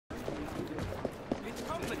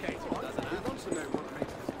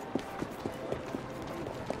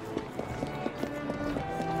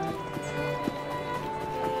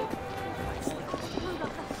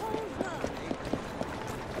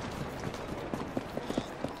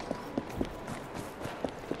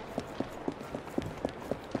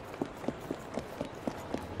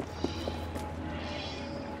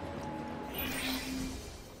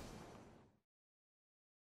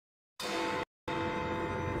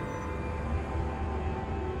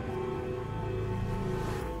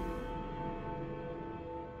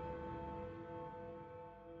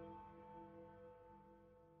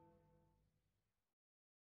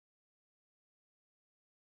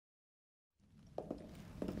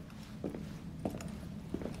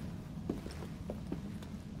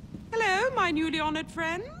my newly honored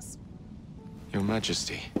friends? Your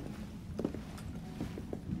Majesty.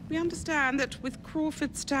 We understand that with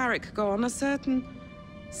Crawford Starrick gone, a certain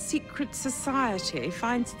secret society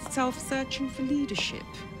finds itself searching for leadership.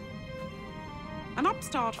 An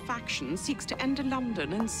upstart faction seeks to enter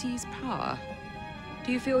London and seize power.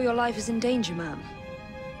 Do you feel your life is in danger, ma'am?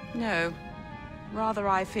 No. Rather,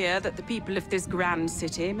 I fear that the people of this grand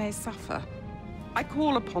city may suffer. I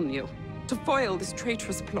call upon you to foil this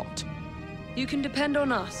traitorous plot. You can depend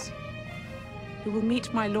on us. You will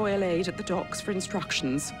meet my loyal aide at the docks for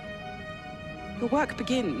instructions. Your work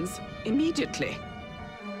begins immediately.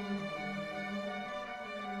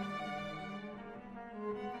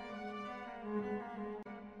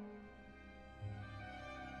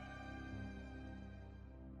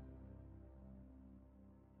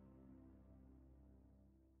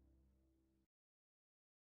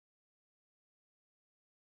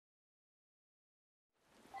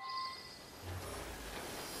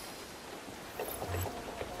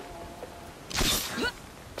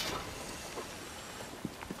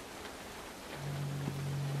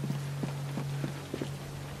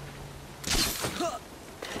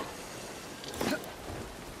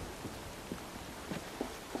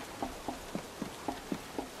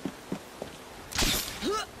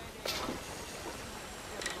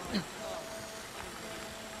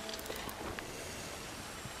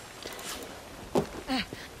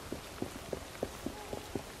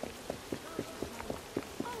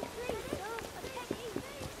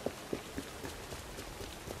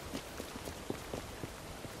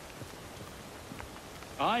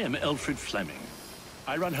 I am Alfred Fleming.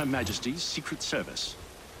 I run Her Majesty's Secret Service.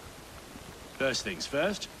 First things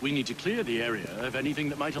first, we need to clear the area of anything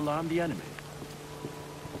that might alarm the enemy.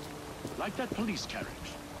 Like that police carriage.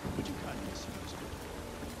 Would you kindly dispose of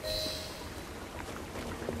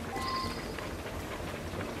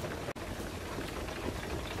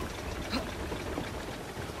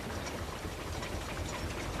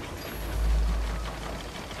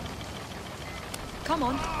it? Come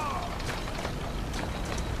on.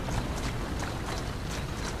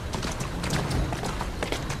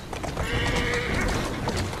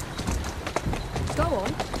 Go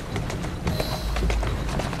on.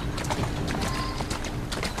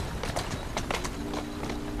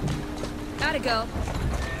 Atta girl.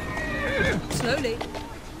 Slowly.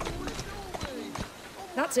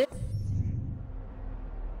 That's it.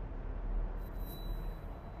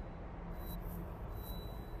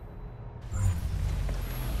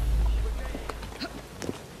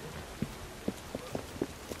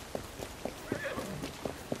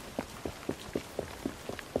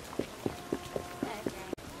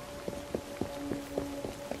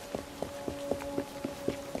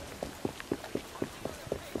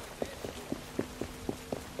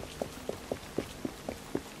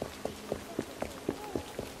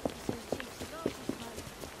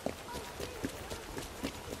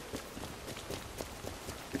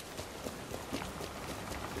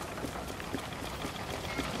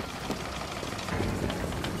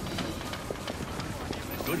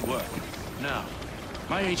 Good work. Now,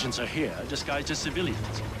 my agents are here, disguised as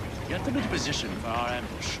civilians. Get them into position for our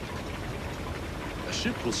ambush. A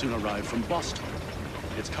ship will soon arrive from Boston.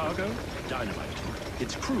 Its cargo, dynamite.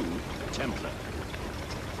 Its crew, Templar.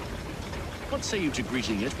 What say you to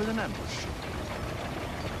greeting it with an ambush?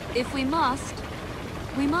 If we must,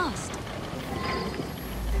 we must.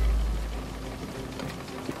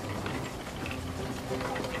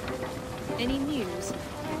 Any news?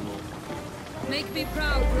 Make me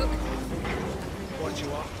proud, Rook. What you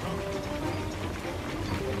are?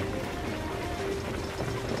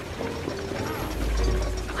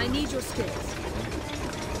 I need your skills.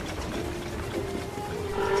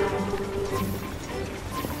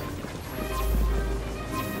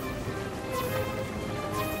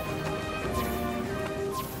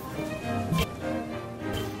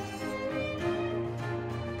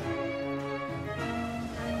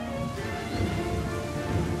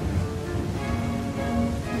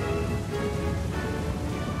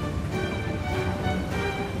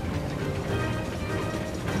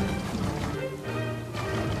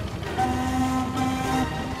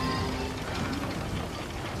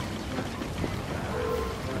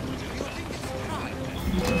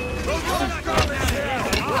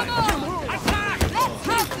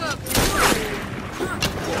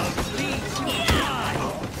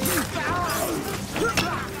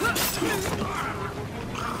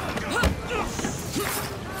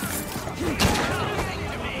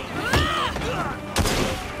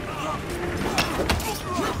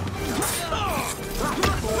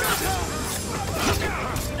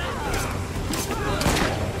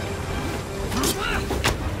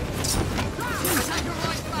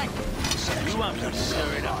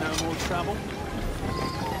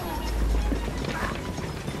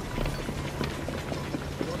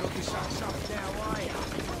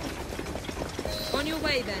 your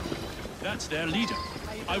way, then. That's their leader.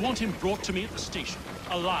 I want him brought to me at the station,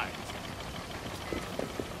 alive.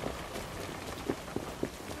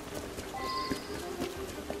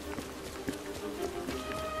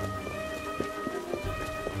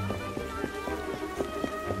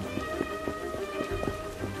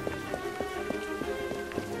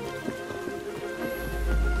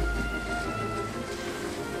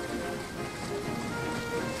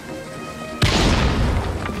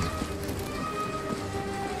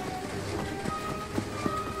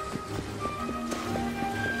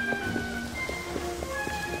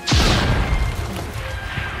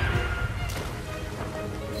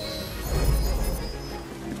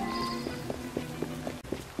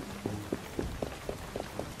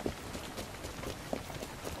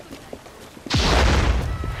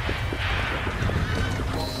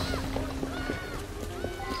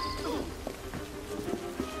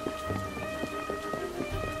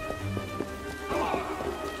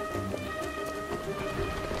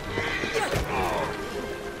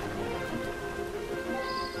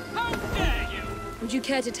 Would you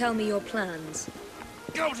care to tell me your plans?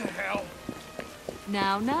 Go to hell!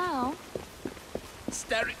 Now.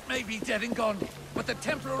 Starrick may be dead and gone, but the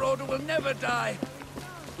Templar Order will never die.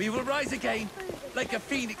 We will rise again, like a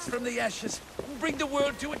phoenix from the ashes, and bring the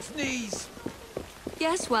world to its knees.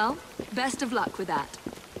 Yes, well, best of luck with that.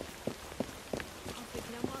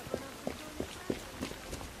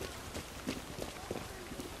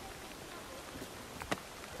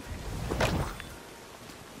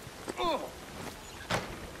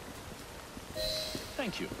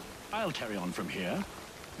 Thank you. I'll carry on from here.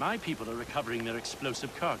 My people are recovering their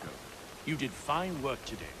explosive cargo. You did fine work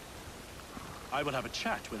today. I will have a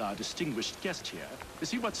chat with our distinguished guest here to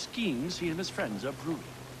see what schemes he and his friends are brewing.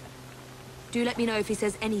 Do let me know if he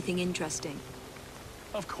says anything interesting.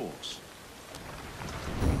 Of course.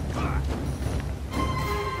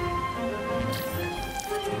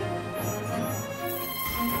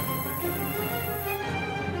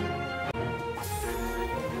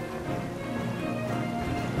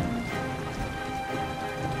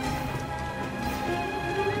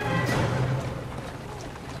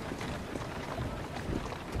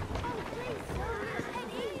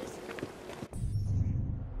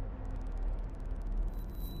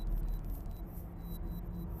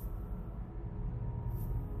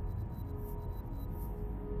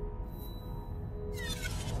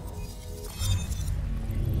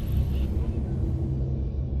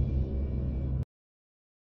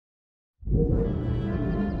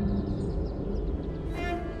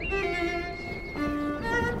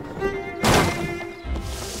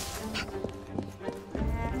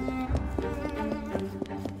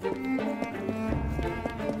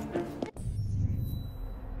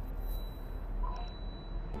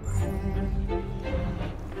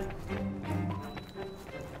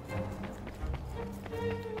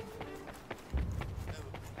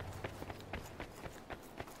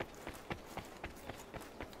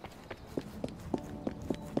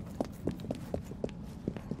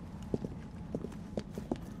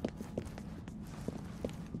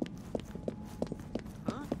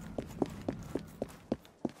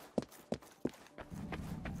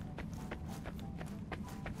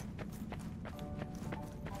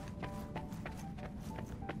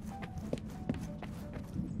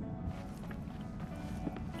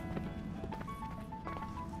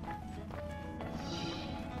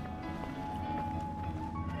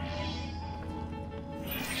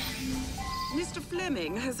 Mr.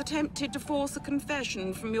 Fleming has attempted to force a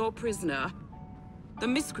confession from your prisoner. The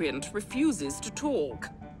miscreant refuses to talk.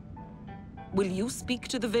 Will you speak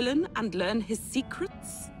to the villain and learn his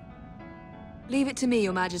secrets? Leave it to me,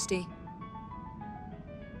 Your Majesty.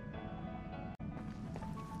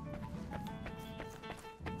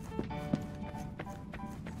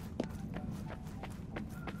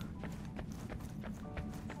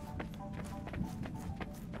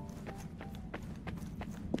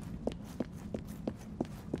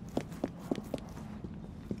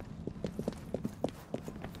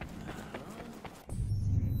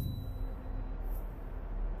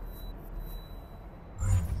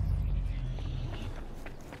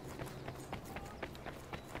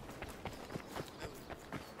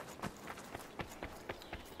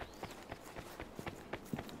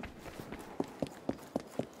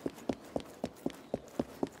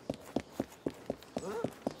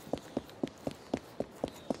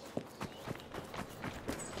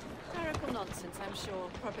 Nonsense, I'm sure,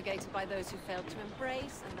 propagated by those who failed to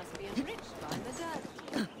embrace and thus be enriched by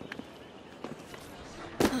modernity.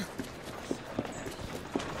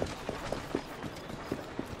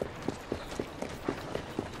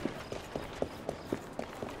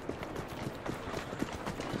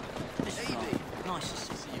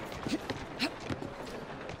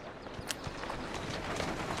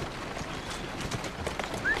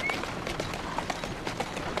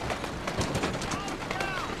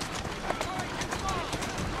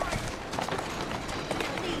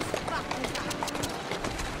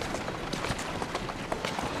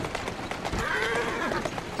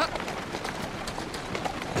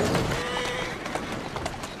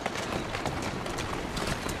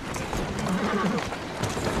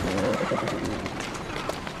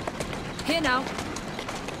 Okay now.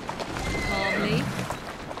 Calmly.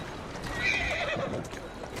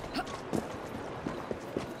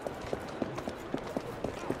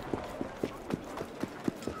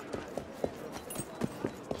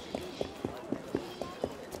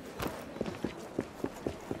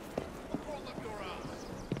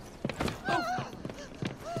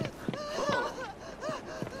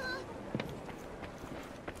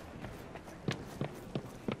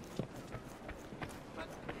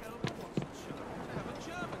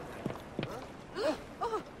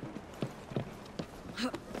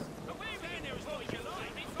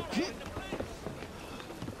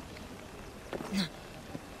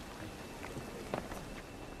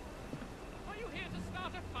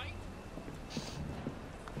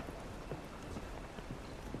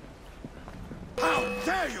 How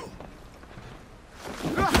dare you!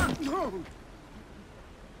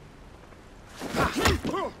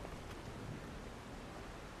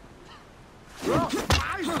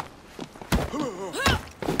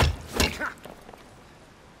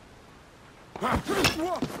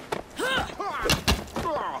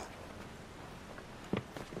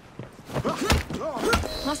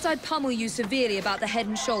 Must I pummel you severely about the head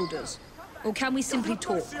and shoulders? Or can we simply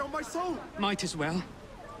talk? Might as well.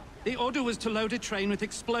 The order was to load a train with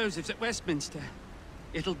explosives at Westminster.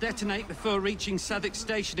 It'll detonate before reaching Southwark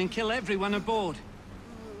Station and kill everyone aboard.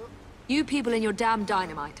 You people and your damn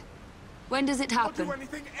dynamite. When does it happen?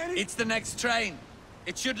 It's the next train.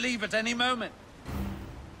 It should leave at any moment.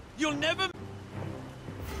 You'll never...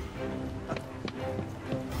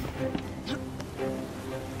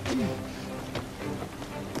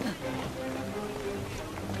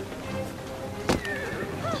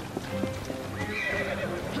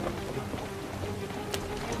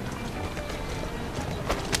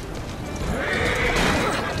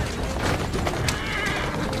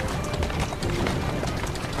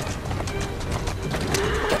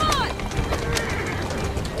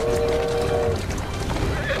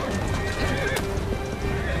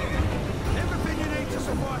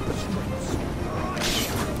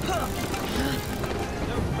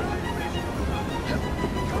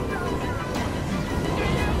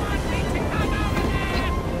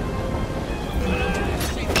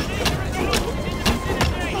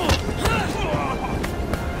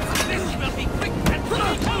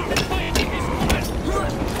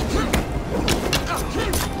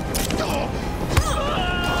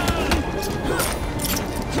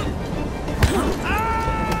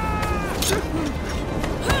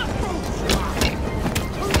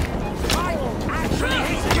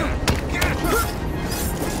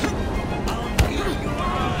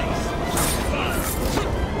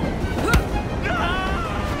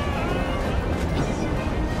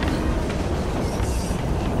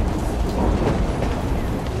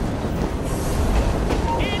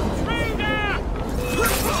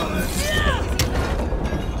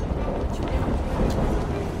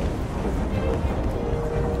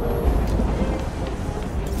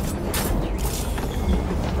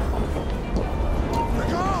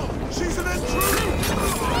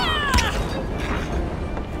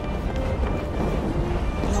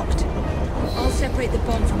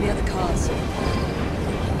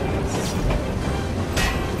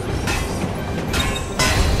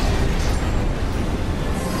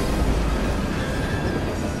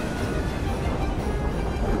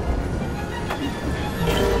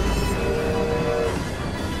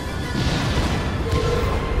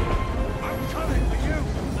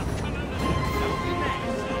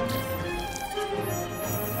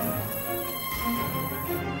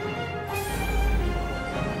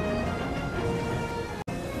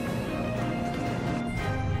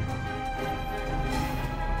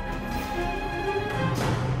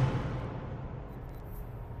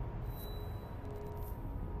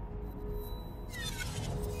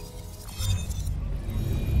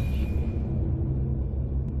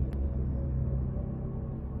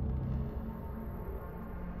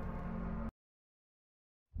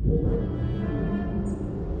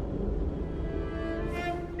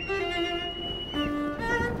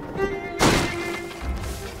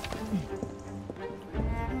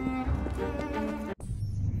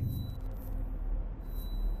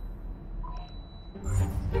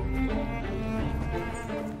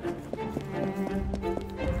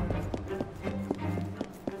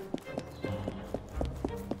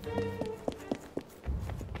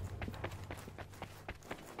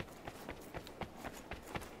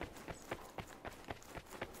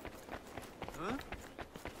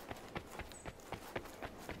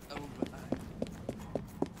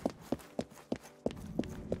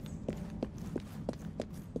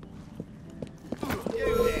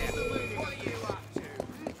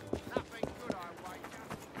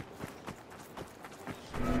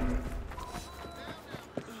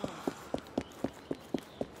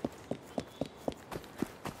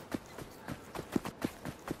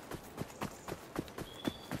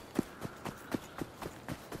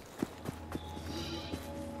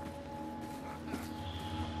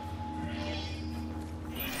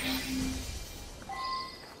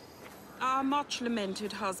 Our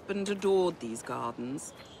much-lamented husband adored these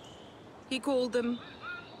gardens. He called them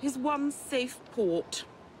his one safe port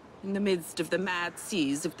in the midst of the mad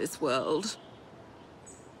seas of this world.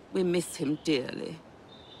 We miss him dearly.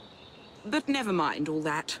 But never mind all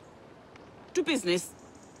that. To business.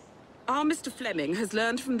 Our Mr. Fleming has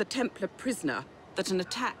learned from the Templar prisoner that an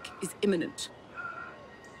attack is imminent.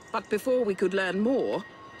 But before we could learn more,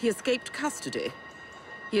 he escaped custody.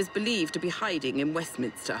 He is believed to be hiding in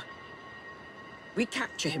Westminster. We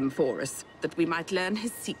capture him for us, that we might learn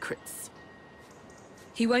his secrets.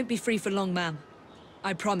 He won't be free for long, ma'am.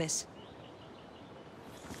 I promise.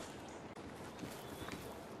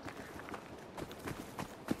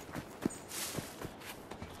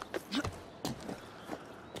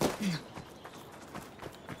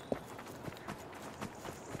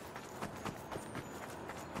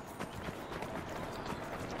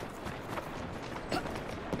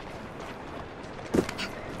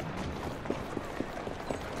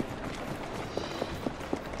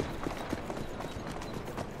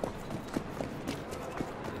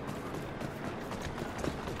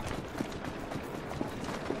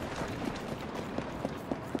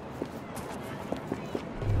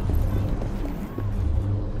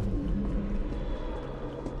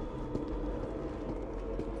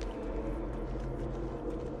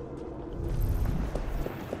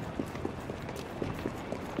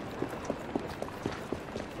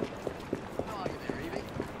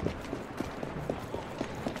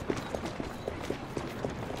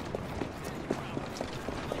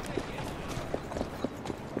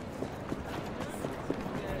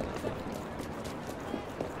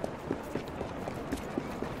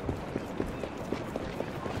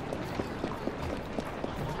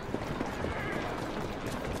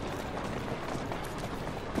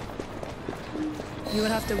 You will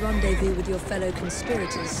have to rendezvous with your fellow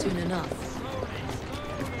conspirators soon enough.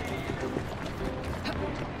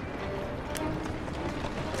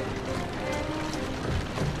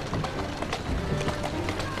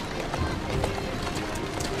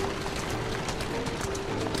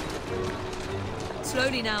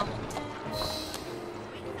 Slowly now.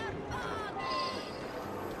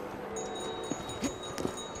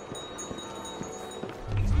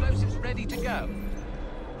 Explosives ready to go.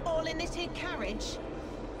 All in this here carriage?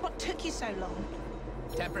 What took you so long?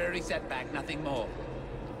 Temporary setback, nothing more.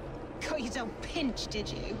 Got yourself pinched, did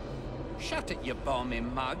you? Shut it, you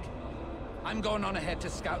bombing mug. I'm going on ahead to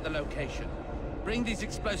scout the location. Bring these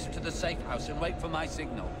explosives to the safe house and wait for my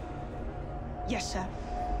signal. Yes, sir.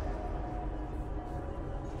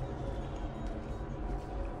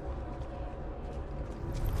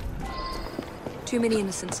 Too many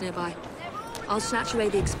innocents nearby. I'll snatch away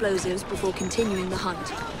the explosives before continuing the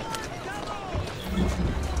hunt.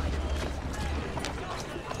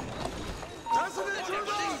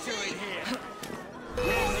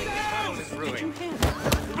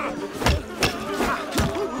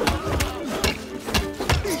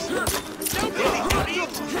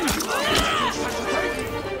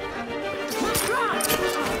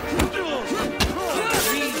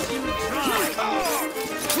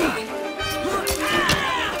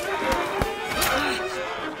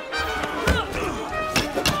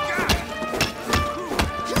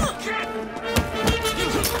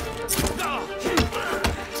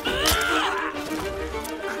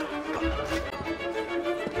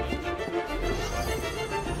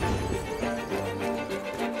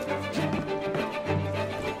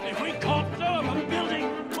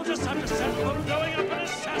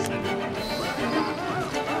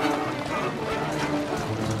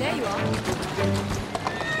 There you are.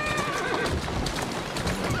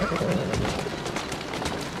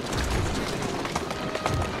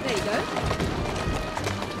 There you go.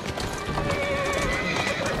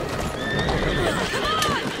 Come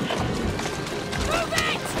on! Move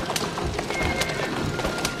it!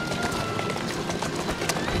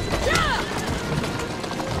 Yeah!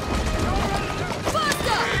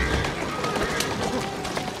 Faster!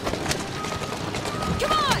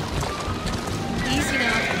 Come on! Easy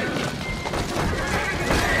now.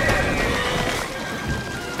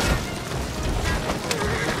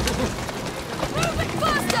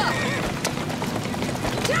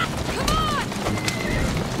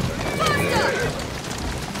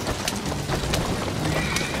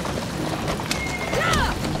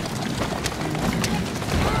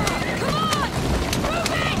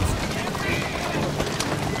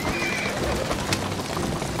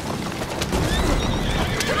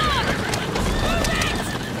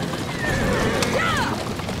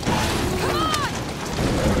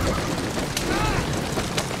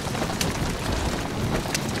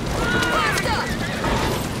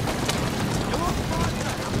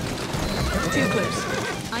 Too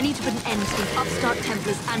close. I need to put an end to these upstart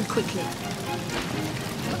Templars, and quickly.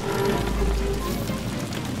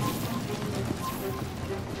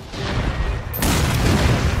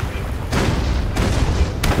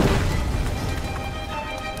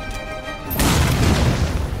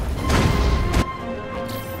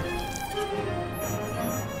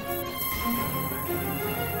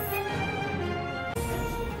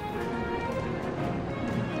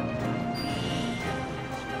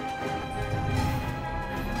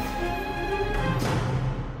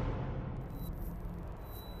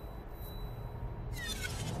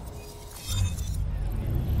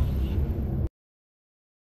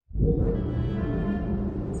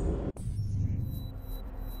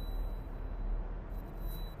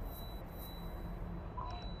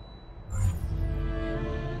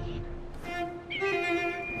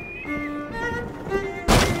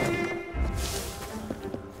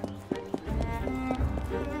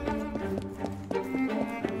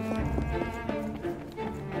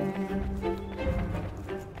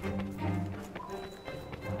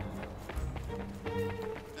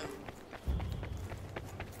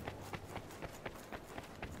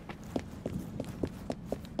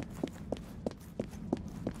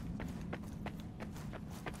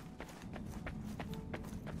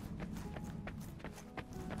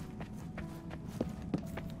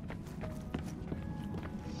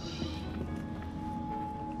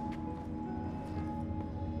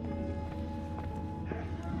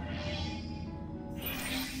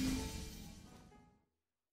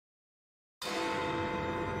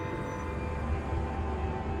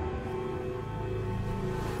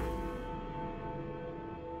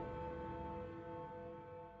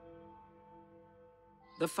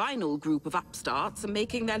 The final group of upstarts are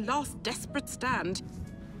making their last desperate stand.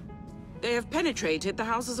 They have penetrated the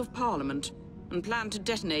Houses of Parliament and plan to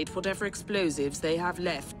detonate whatever explosives they have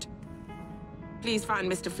left. Please find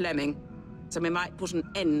Mr. Fleming, so we might put an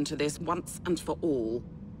end to this once and for all.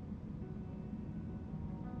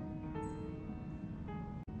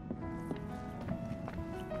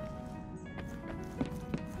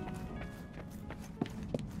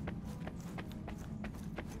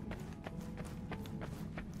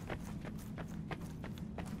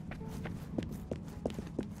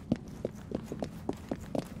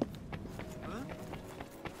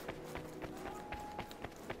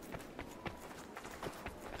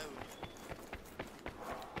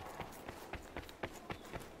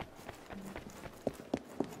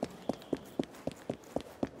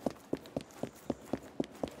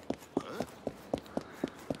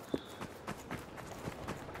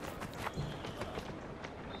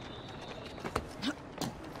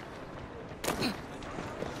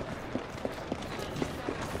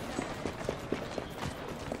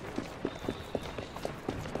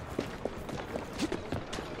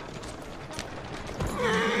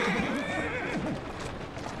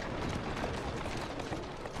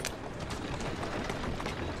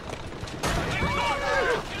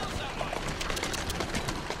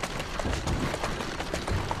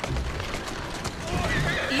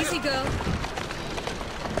 Easy, girl.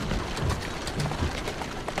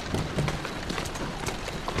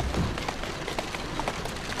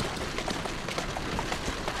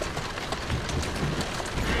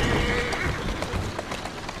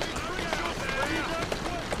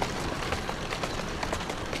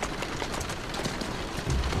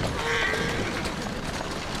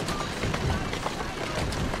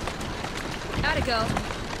 Atta girl.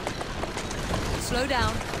 Slow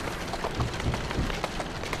down.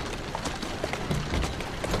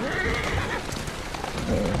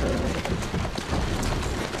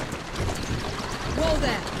 Whoa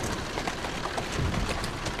there.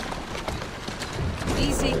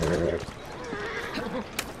 Easy.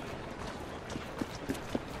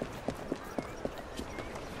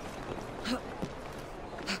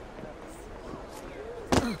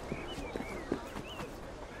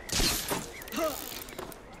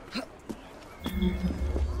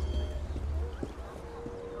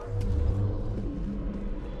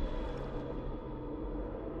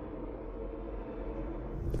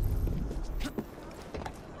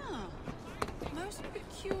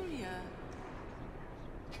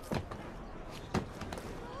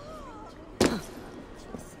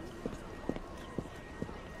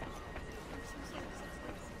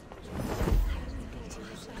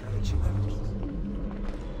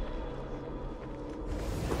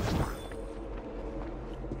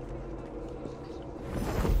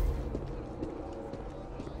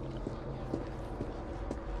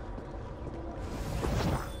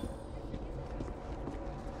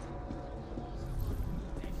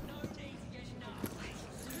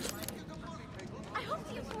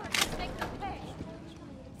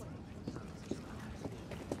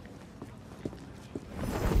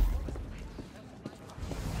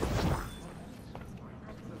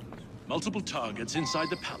 Multiple targets inside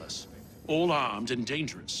the palace, all armed and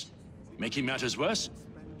dangerous. Making matters worse,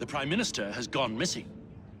 the Prime Minister has gone missing.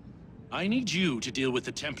 I need you to deal with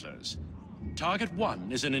the Templars. Target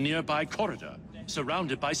 1 is in a nearby corridor,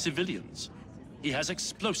 surrounded by civilians. He has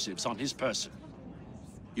explosives on his person.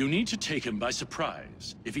 You need to take him by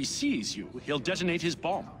surprise. If he sees you, he'll detonate his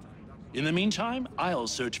bomb. In the meantime, I'll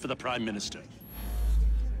search for the Prime Minister.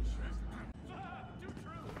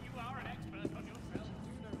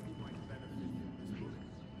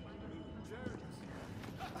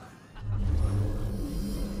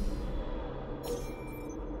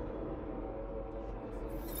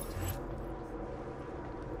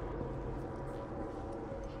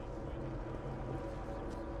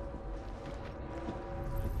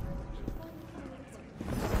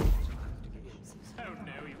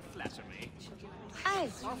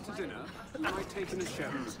 After dinner, am I taking a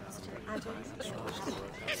shower?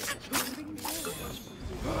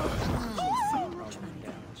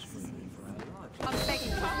 I'm begging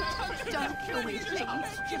you, don't kill me, please.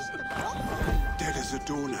 Just the Dead as a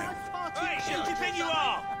doornail. Hey, who do you think you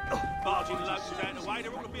are? Barging the locals out of the way,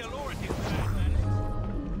 there ought to be a law against that.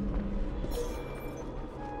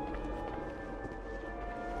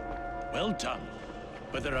 Well done.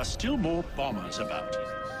 But there are still more bombers about.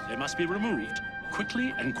 They must be removed,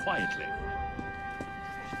 quickly and quietly.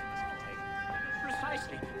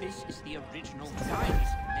 Precisely. This is the original guide.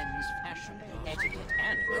 Men's fashion, etiquette,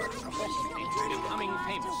 and most especially becoming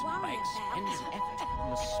famous by expending effort on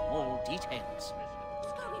the small details.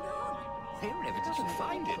 What's going on? They're evidence to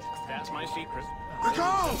find it. That's my secret.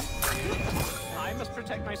 Go! I must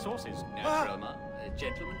protect my sources. No drama. A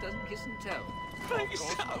gentleman doesn't kiss and tell. Please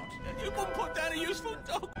don't. You can put down a useful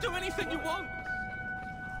dog. Do anything you want.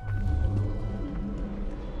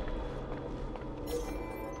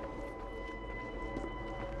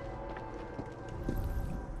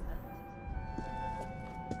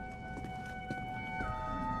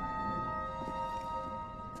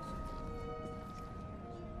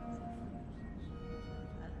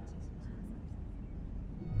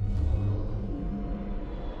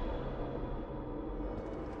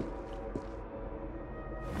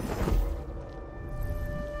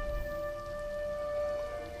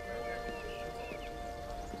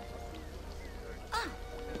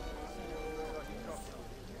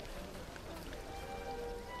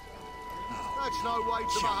 That's no way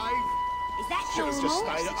to behave. Is that Should have just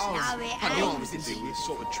stayed at home. No, it I knew I ain't. was in this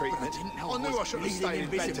sort of treatment. I knew I should have stayed in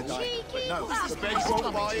bed invisible. today. But no, Cheeky the bed's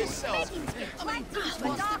all by itself. Wait till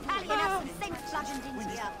a dark alley and have some sense bludgeoned into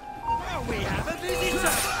you. Well, we have a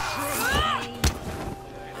visitor.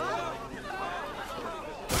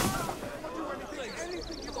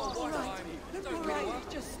 All right,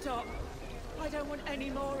 just stop. I don't want any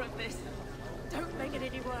more of this. Don't make it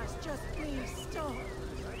any worse. Just please stop.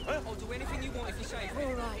 I'll do anything you want if you say it.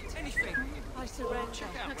 All right. Anything. I surrender.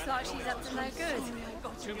 Looks like she's up to no good. Sorry I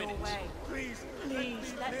got in your way. Please,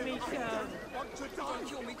 let me go. Don't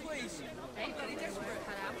kill me, please. Ain't got desperate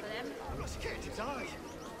cut out for them. I'm scared to die.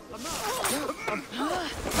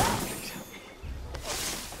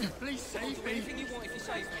 Please save me. Anything you want if you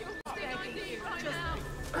say it.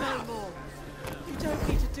 No more. You don't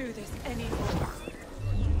need to do this anymore.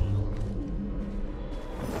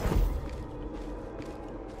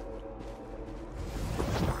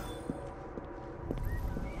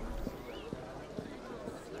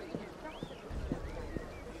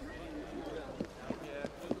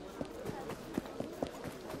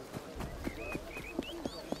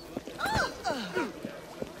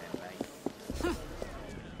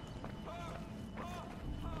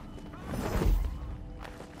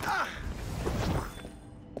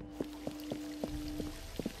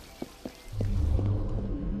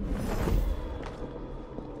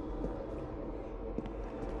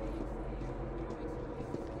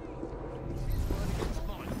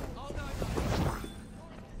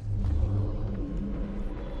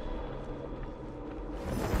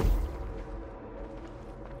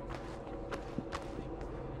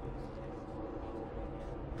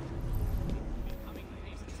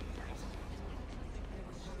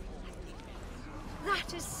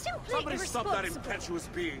 That is simply Somebody stop that irresponsible. impetuous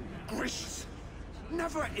being. Gracious.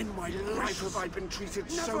 Never in my life have I been treated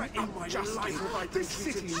so unjustly. This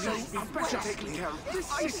city needs to be better taken care of. This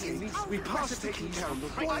city needs to be better taken care of. The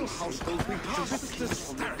royal household, we pass Mr.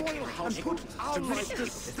 Starrick and put our Mr.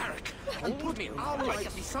 Starrick and put our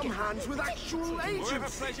rights in some hands with actual Wherever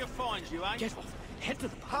agents. pleasure finds you, eh? Get off. Head to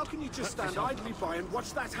the... How can you just stand idly by and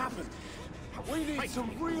watch that happen? We need some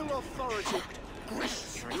real authority.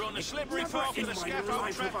 You're on the slippery path to the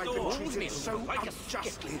scaffold trapdoor. Treated so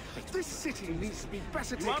unjustly. This city needs to be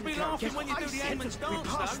better taken care of. won't be laughing when you do the Edmund's We dance,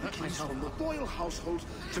 pass though. the keys from the royal household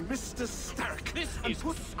to Mr. Starrick and is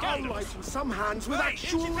put our scandalous. lives in some hands with Right,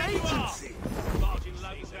 actual who do you think you are? agency. Barging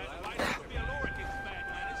ladies out the way, that could be a law against bad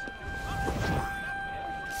manners.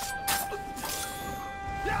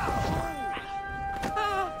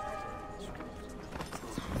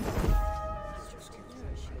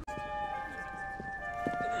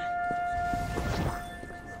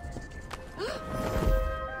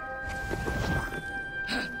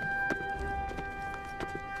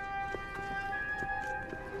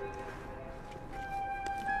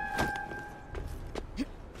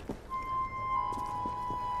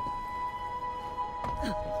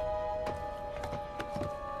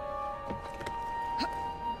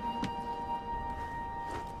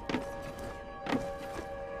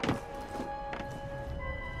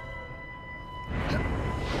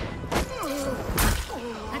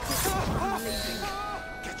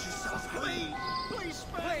 Get yourself out. Please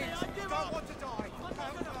spare me. I don't want to die.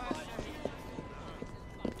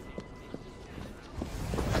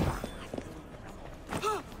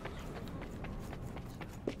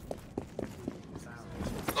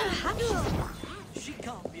 She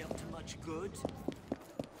can't be up to much good.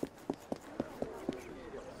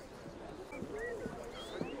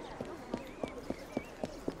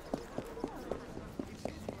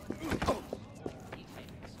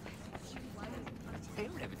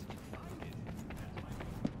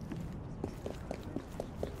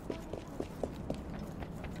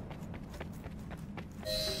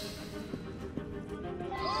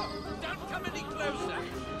 Don't come any closer!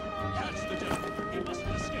 Catch the devil. He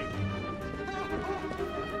mustn't escape.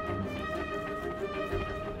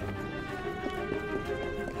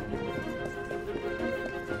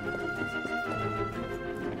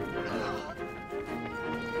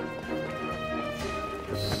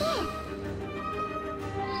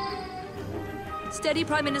 Steady,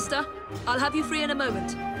 Prime Minister. I'll have you free in a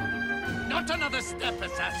moment. Not another step,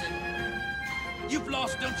 assassin! You've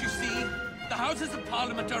lost, don't you see? The Houses of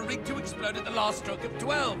Parliament are rigged to explode at the last stroke of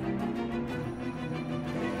 12.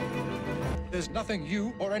 There's nothing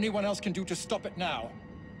you or anyone else can do to stop it now.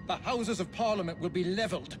 The Houses of Parliament will be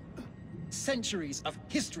leveled. Centuries of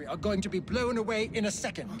history are going to be blown away in a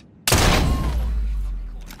second.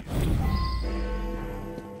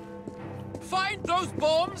 Find those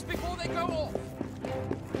bombs before they go off!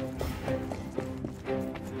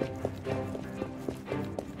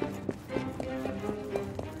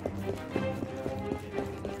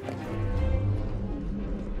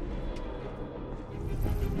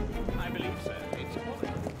 I believe so. It's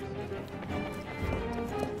quality.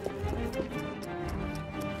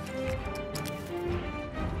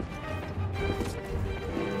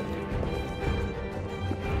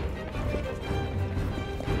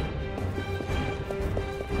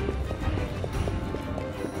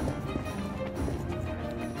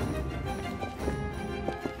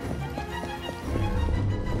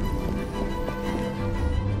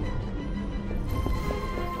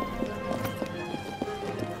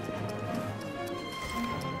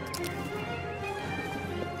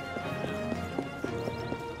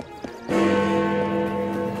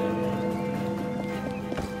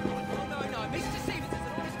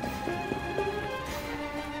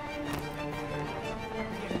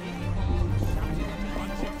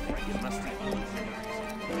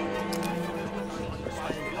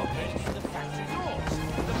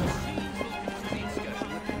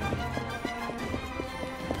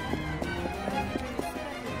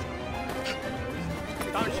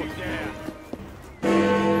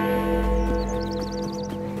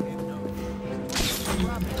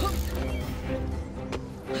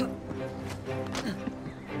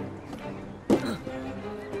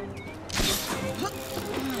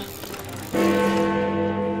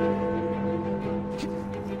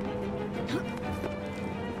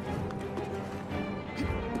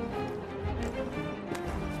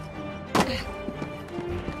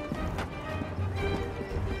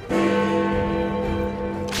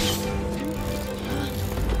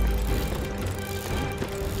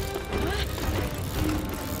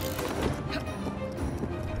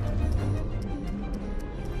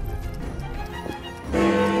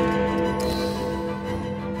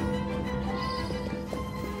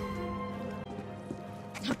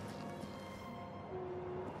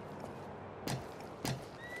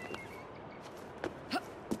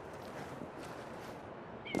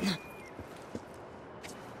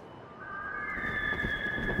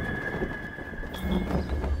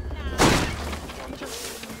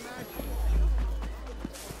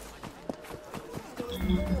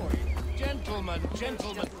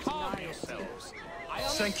 Gentlemen, calm yourselves.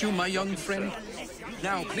 Thank you, my young friend.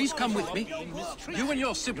 Now, please come with me. You and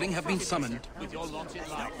your sibling have been summoned. With your lot in life.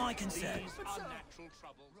 Not my concern.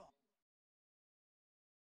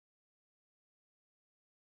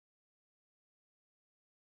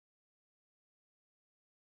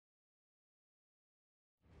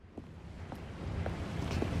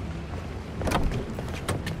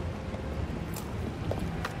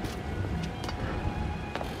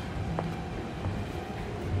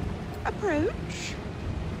 Approach.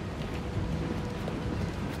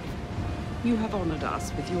 You have honored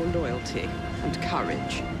us with your loyalty and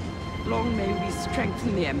courage. Long may we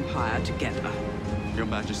strengthen the Empire together. Your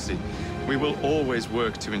Majesty, we will always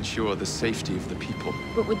work to ensure the safety of the people.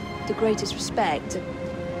 But with the greatest respect,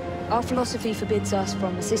 our philosophy forbids us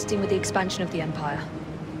from assisting with the expansion of the Empire.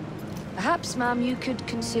 Perhaps, ma'am, you could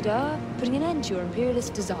consider putting an end to your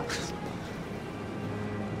imperialist desires.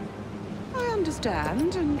 I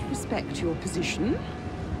understand and respect your position.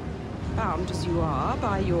 Bound as you are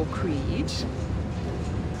by your creed,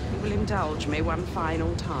 you will indulge me one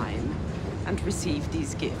final time and receive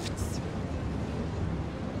these gifts.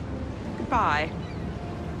 Goodbye,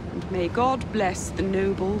 and may God bless the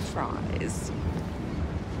noble Fries.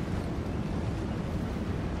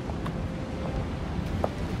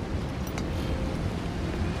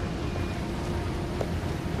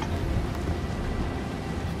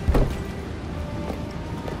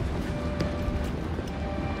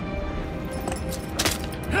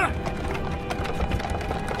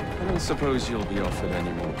 I don't suppose you'll be offered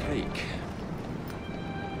any more cake.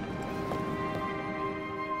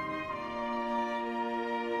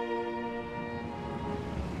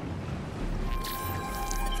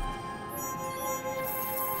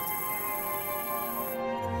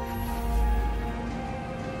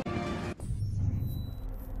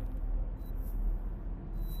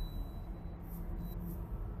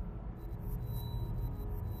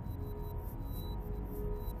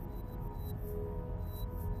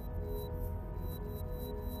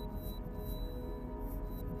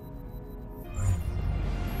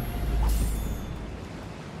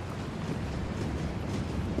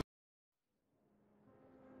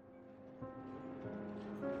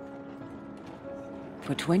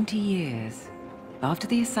 For 20 years, after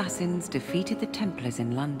the Assassins defeated the Templars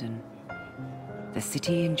in London, the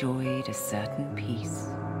city enjoyed a certain peace.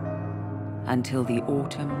 Until the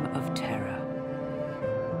Autumn of Terror.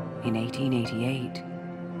 In 1888,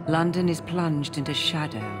 London is plunged into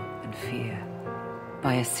shadow and fear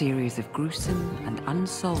by a series of gruesome and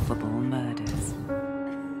unsolvable murders.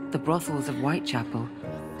 The brothels of Whitechapel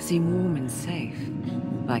seem warm and safe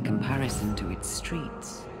by comparison to its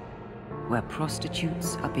streets, where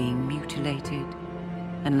prostitutes are being mutilated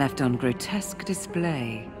and left on grotesque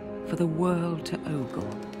display for the world to ogle.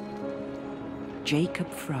 Jacob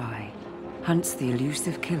Fry hunts the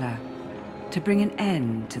elusive killer to bring an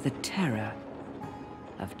end to the terror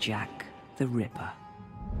of Jack the Ripper.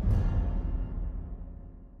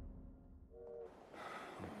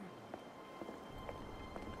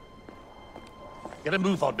 Get a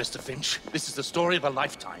move on, Mr. Finch. This is the story of a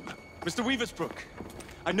lifetime. Mr. Weaversbrook,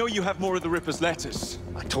 I know you have more of the Ripper's letters.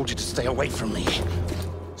 I told you to stay away from me.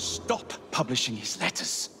 Stop publishing his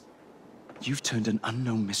letters. You've turned an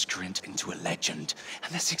unknown miscreant into a legend,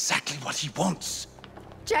 and that's exactly what he wants.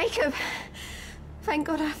 Jacob! Thank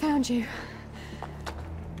God I found you.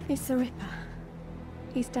 It's the Ripper.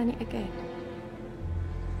 He's done it again.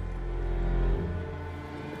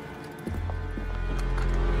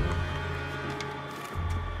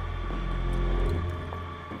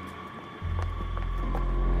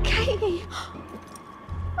 Katie!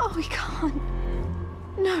 Oh, we can't.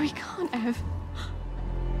 No, we can't have.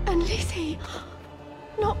 And Lizzie.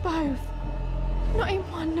 Not both. Not in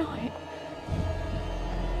one night.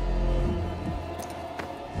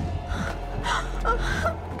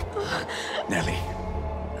 Nellie,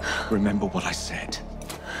 remember what I said.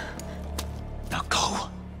 Now go.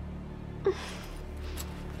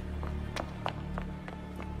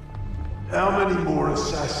 How many more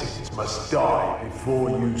assassins must die before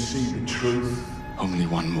you see the truth? Only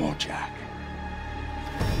one more, Jack.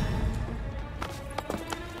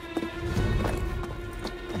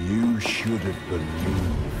 You should have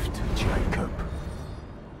believed, Jacob.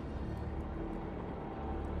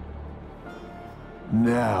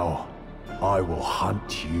 Now, I will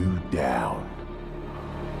hunt you down.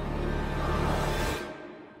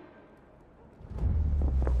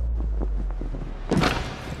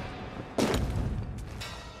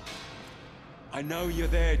 I know you're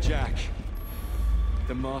there, Jack.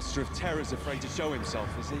 The Master of Terror's afraid to show himself,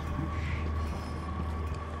 is he?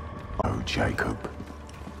 Oh, Jacob.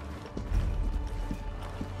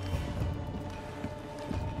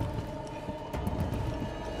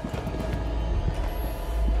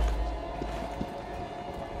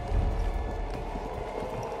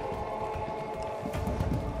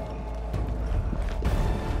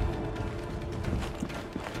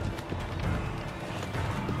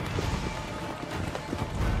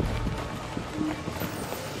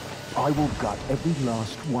 I will gut every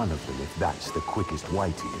last one of them if that's the quickest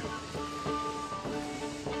way to you.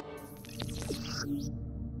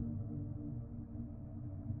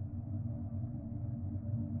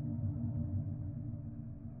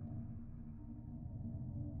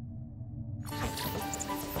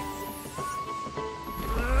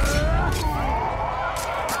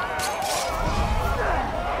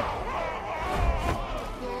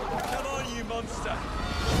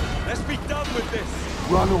 Let's be done with this!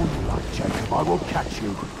 Run all you like, Jacob. I will catch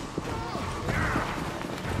you.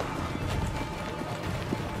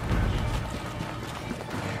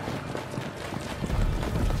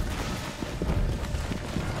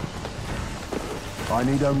 I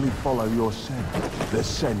need only follow your scent. The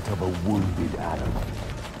scent of a wounded animal.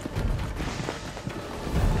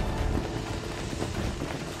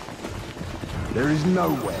 There is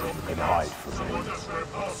nowhere you can hide from me.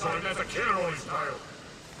 There's a killer on his tail.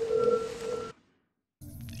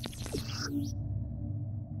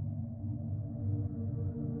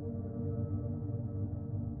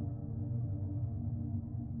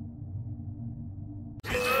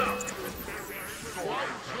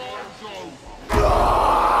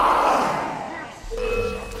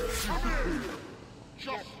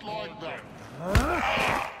 Just like that.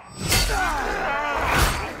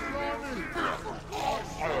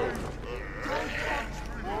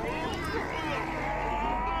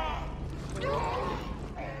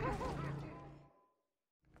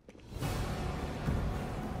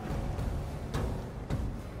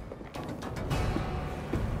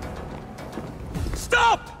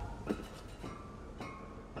 Stop!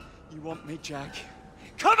 You want me, Jack?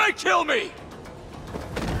 Come and kill me!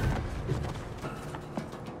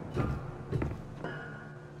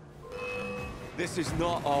 This is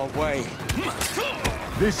not our way.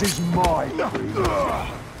 This is my creed.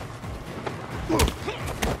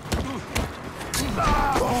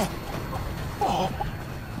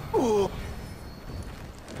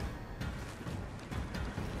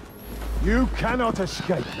 You cannot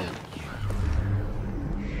escape me.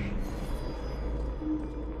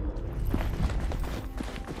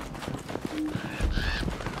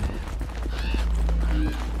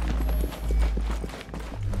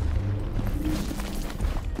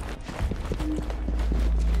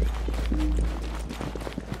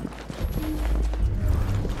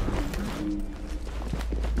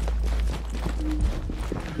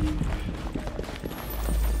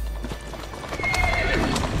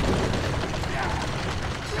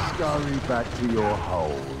 Scurry back to your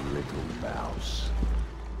hole, little mouse.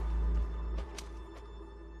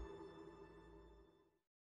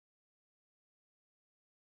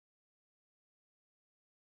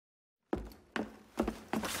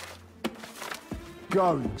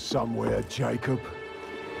 Going somewhere, Jacob?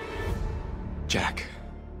 Jack,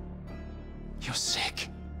 you're sick.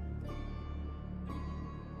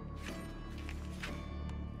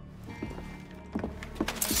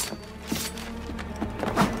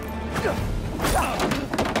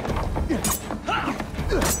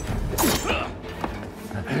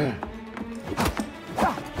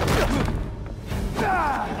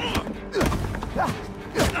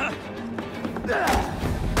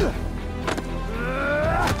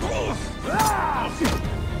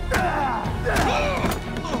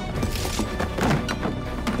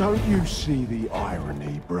 Don't you see the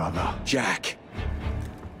irony, brother? Jack.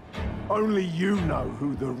 Only you know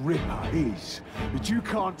who the Ripper is, but you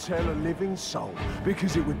can't tell a living soul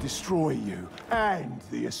because it would destroy you and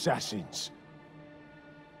the assassins.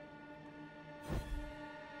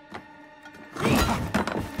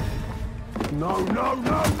 No, no,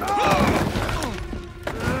 no, no!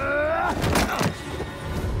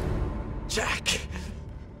 Jack,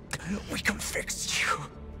 we can fix you.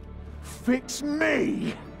 Fix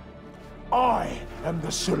me? I am the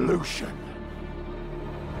solution.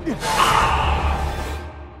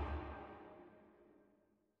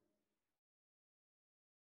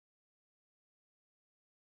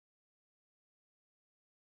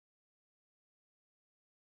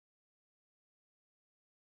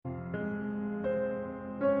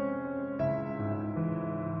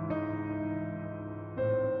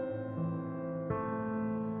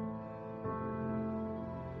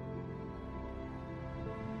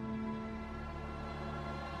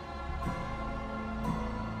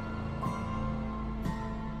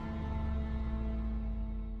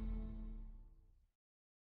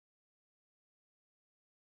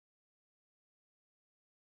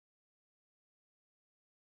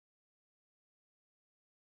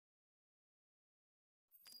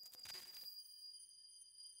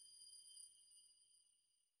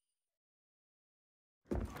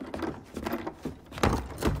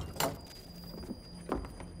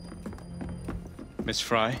 Miss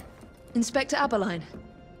Fry? Inspector Aberline.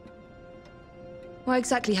 Why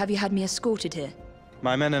exactly have you had me escorted here?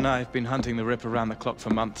 My men and I have been hunting the Ripper around the clock for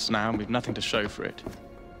months now, and we've nothing to show for it.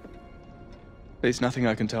 There's nothing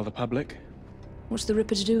I can tell the public. What's the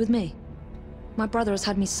Ripper to do with me? My brother has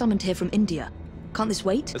had me summoned here from India. Can't this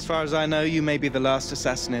wait? As far as I know, you may be the last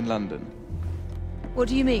assassin in London. What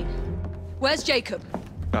do you mean? Where's Jacob?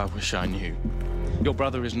 I wish I knew. Your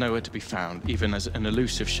brother is nowhere to be found, even as an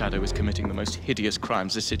elusive shadow is committing the most hideous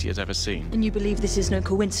crimes the city has ever seen. And you believe this is no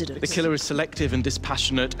coincidence? The killer is selective and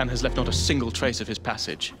dispassionate and has left not a single trace of his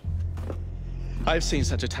passage. I've seen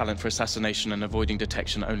such a talent for assassination and avoiding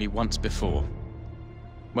detection only once before,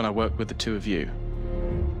 when I worked with the two of you.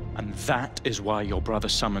 And that is why your brother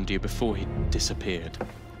summoned you before he disappeared.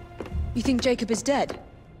 You think Jacob is dead?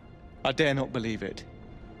 I dare not believe it.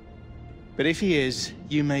 But if he is,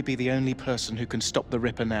 you may be the only person who can stop the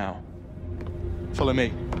Ripper now. Follow me.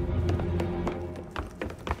 When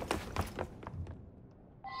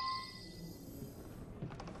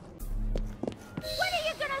are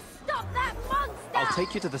you gonna stop that monster? I'll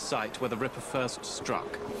take you to the site where the Ripper first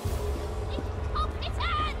struck. Off his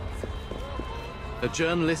hands! The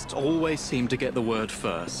journalists always seem to get the word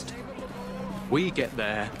first. We get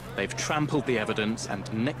there, they've trampled the evidence,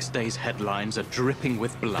 and next day's headlines are dripping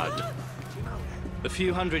with blood. The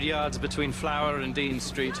few hundred yards between Flower and Dean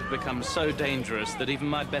Street have become so dangerous that even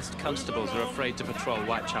my best constables are afraid to patrol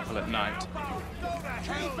Whitechapel at night.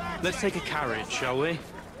 Let's take a carriage, shall we?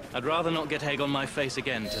 I'd rather not get egg on my face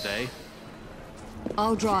again today.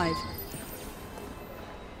 I'll drive.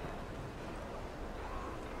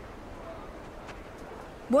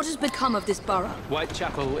 What has become of this borough?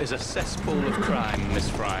 Whitechapel is a cesspool of crime, Miss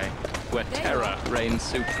Fry, where terror reigns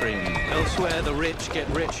supreme. Elsewhere, the rich get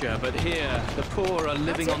richer, but here, the poor are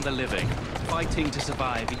living on the living, fighting to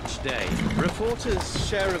survive each day. Reporters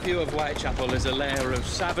share a view of Whitechapel as a lair of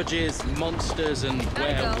savages, monsters, and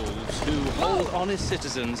werewolves who hold honest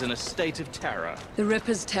citizens in a state of terror. The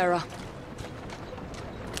Ripper's terror.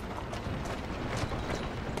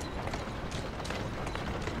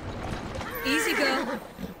 Easy, girl.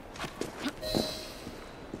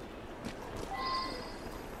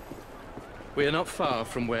 We are not far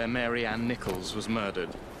from where Mary Ann Nichols was murdered.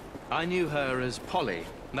 I knew her as Polly.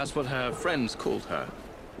 That's what her friends called her.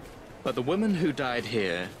 But the woman who died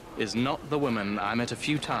here is not the woman I met a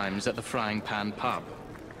few times at the Frying Pan pub.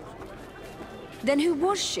 Then who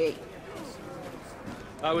was she?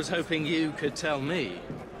 I was hoping you could tell me.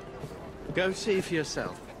 Go see for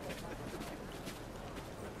yourself.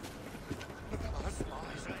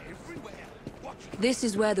 This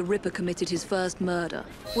is where the Ripper committed his first murder.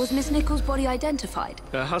 Was Miss Nichols' body identified?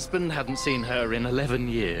 Her husband hadn't seen her in 11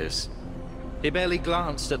 years. He barely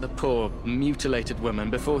glanced at the poor, mutilated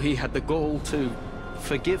woman before he had the gall to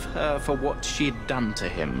forgive her for what she'd done to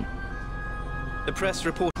him. The press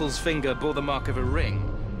reporter's finger bore the mark of a ring.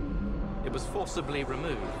 It was forcibly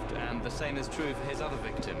removed, and the same is true for his other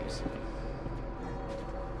victims.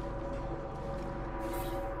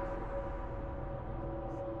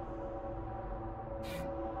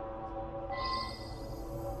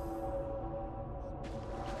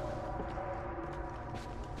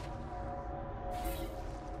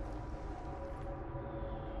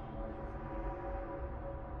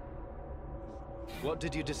 What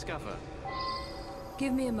did you discover?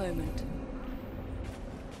 Give me a moment.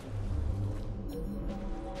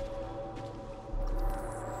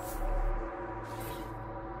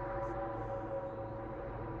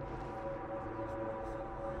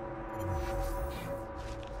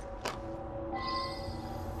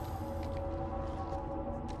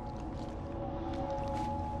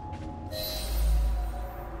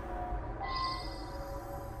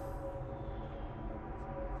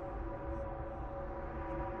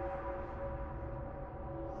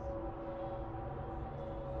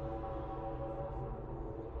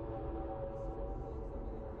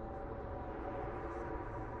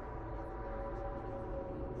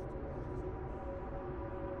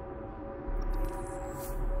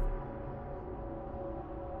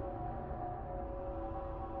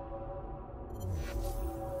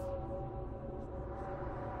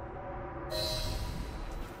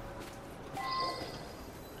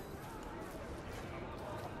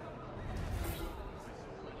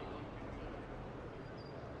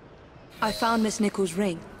 I found Miss Nichols'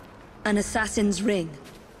 ring. An assassin's ring.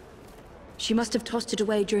 She must have tossed it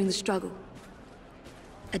away during the struggle.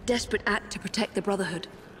 A desperate act to protect the Brotherhood.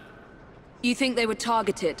 You think they were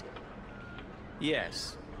targeted?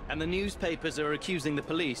 Yes. And the newspapers are accusing the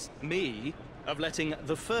police, me, of letting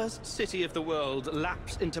the first city of the world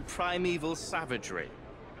lapse into primeval savagery.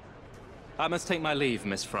 I must take my leave,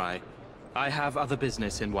 Miss Fry. I have other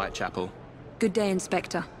business in Whitechapel. Good day,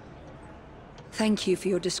 Inspector. Thank you for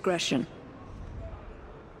your discretion.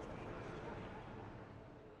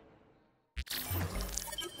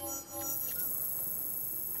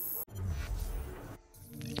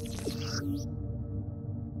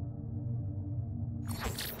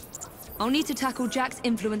 I'll need to tackle Jack's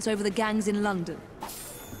influence over the gangs in London.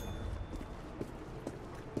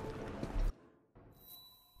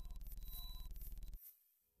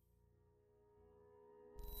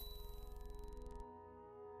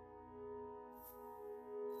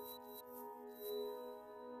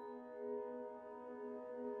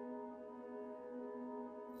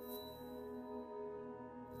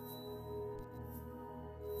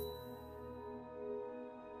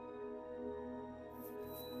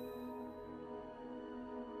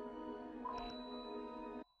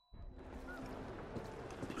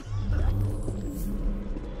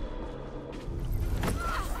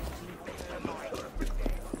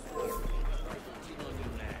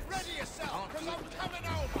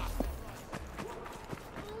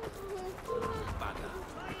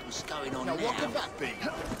 What could that be?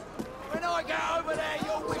 When I get over there,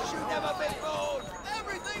 you'll wish you'd never been born!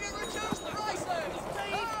 Everything at reduced prices!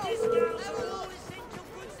 Discounts for all essential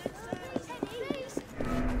goods and services!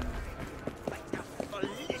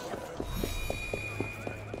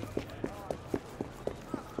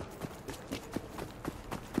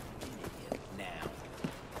 Now.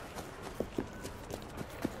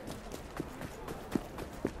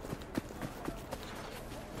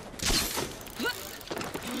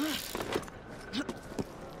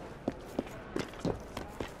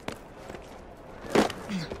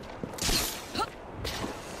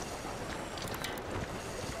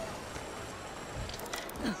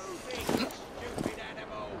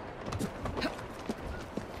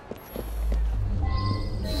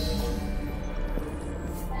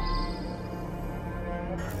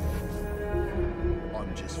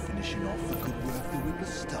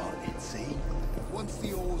 Once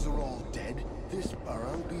the Oars are all dead, this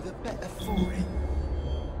borough will be the better for it.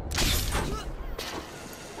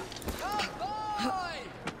 Buy!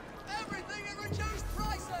 Everything at reduced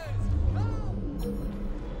prices!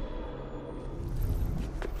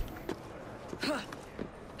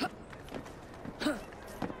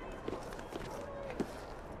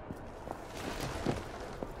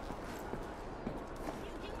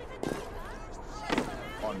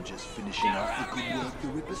 I'm just finishing off the good work the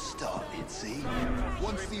Ripper started, see?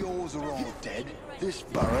 Once the Oars are all dead, this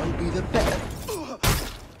borough will be the better...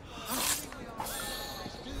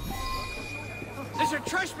 There's a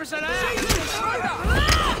trespasser there!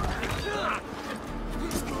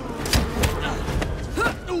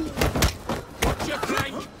 Watch your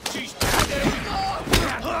flank! She's dead!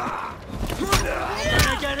 You're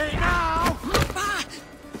gonna get it now!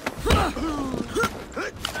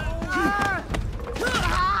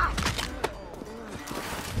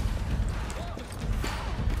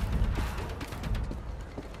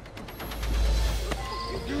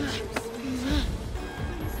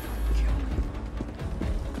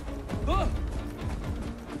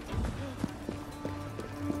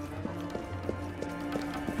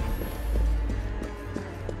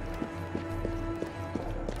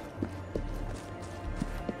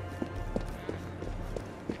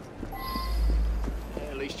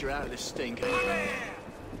 At least you're out of this stink. Dear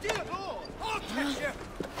Lord, I'll catch you!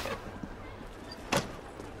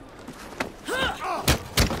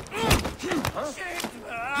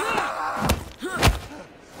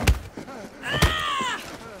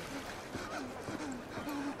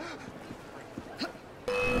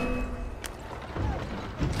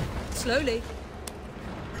 Slowly.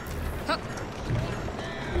 Huh.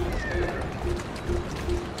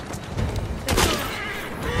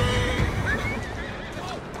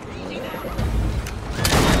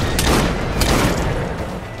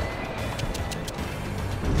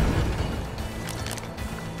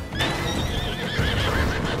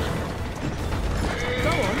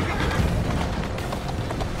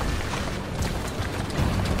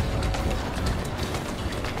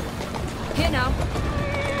 Here now.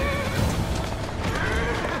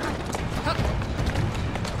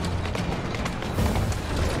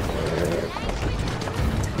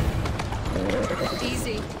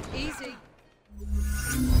 Easy, easy.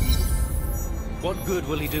 What good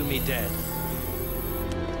will he do me dead?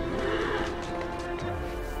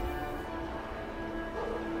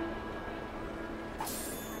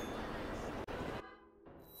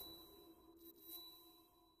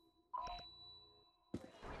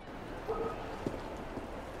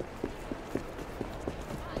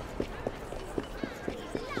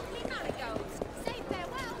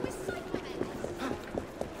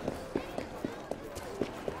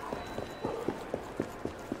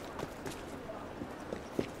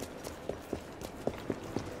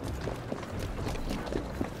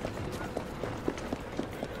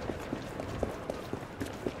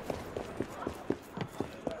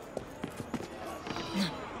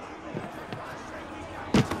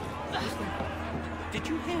 Did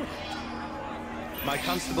you hear it? My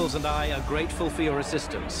constables and I are grateful for your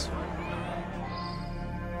assistance.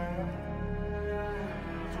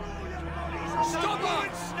 Stop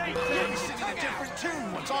it! You'll be singing a different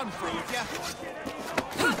tune once I'm through with you.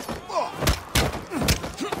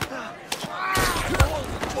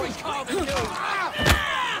 Boy, carving you!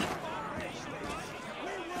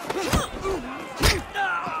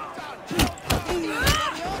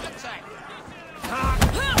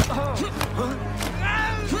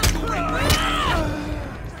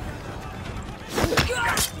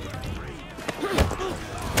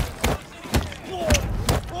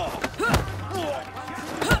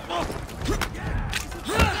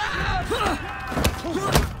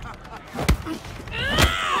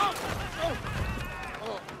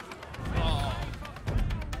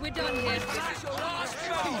 We're done here. That's your last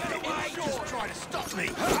job! Just try to stop me!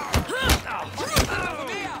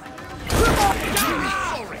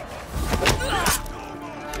 Sorry!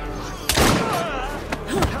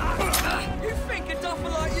 You think a duffer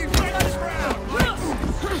like you goes round?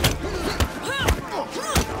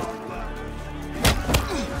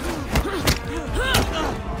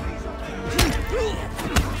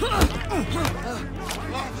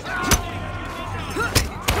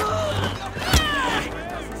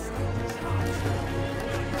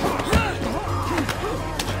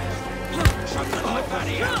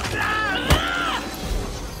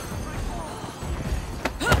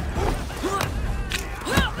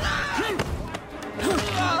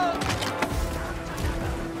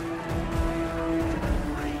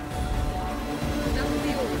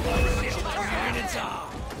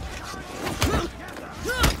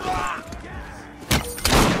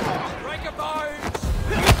 Break a bones!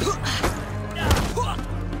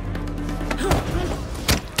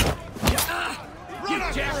 You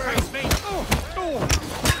dare face me!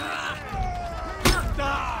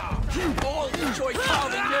 All enjoy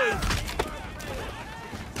carving you!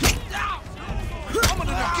 I'm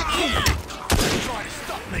gonna knock it off! Try to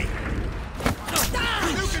stop me!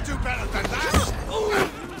 You can do better than that!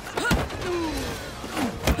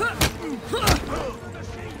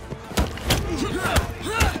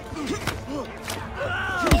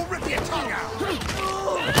 I'll rip your tongue out!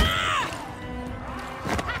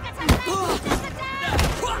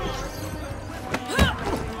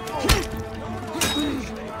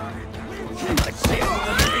 Let's see it with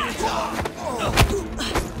a minotaur!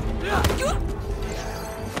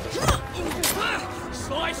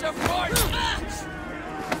 Slice of fright!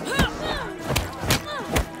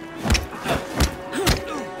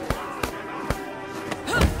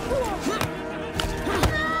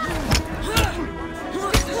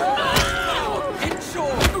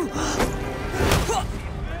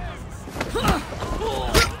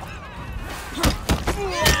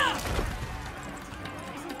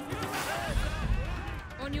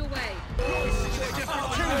 On your way.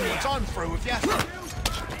 Once I'm through with you.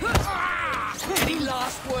 Any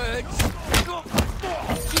last words? I'm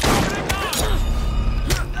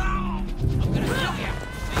gonna knock you.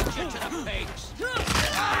 Feed you to the pigs.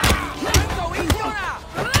 Go eat dinner.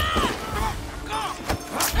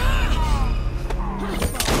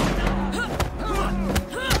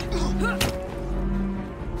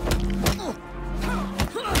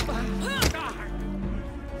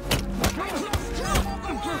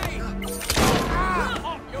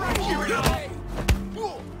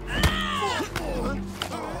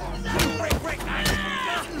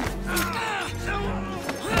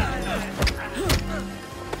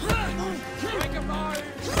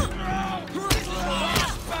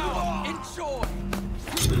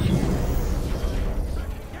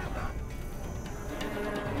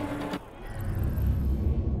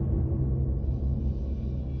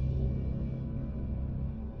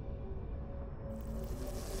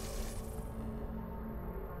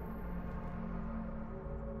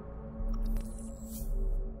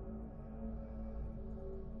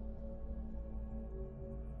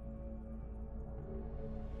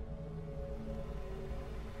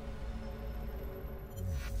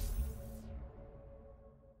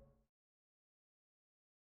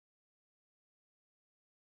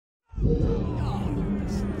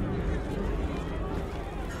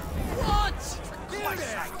 What? For Christ's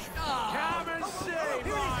sake! Come and see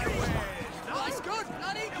my wares! That's good,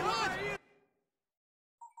 bloody good!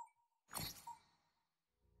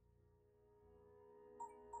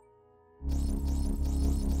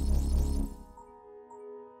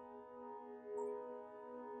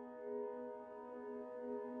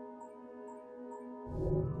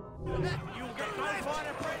 You'll get no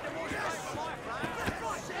finer bread than what's right for my plan.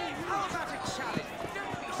 How about a challenge?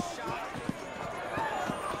 Don't be shy.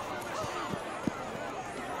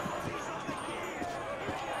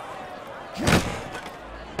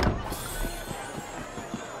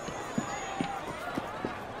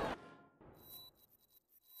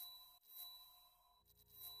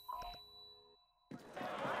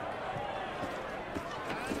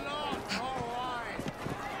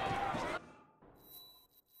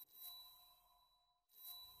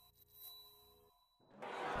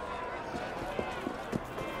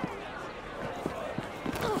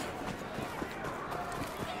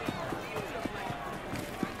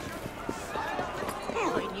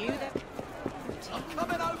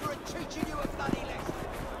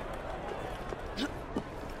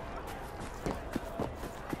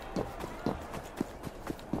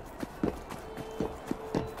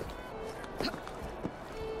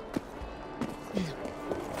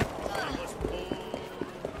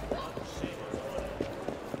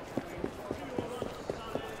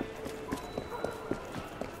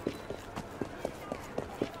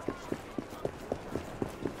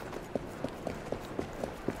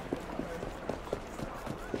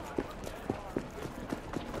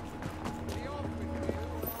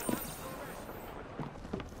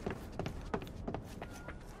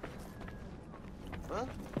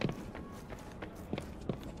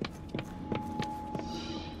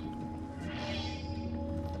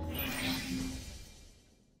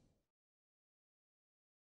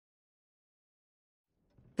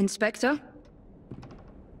 Inspector?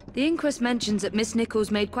 The inquest mentions that Miss Nichols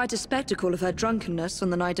made quite a spectacle of her drunkenness on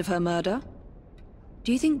the night of her murder.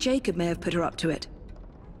 Do you think Jacob may have put her up to it?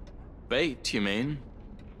 Bait, you mean?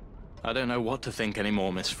 I don't know what to think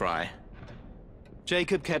anymore, Miss Fry.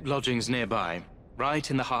 Jacob kept lodgings nearby, right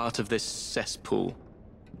in the heart of this cesspool.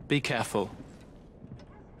 Be careful.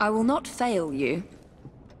 I will not fail you.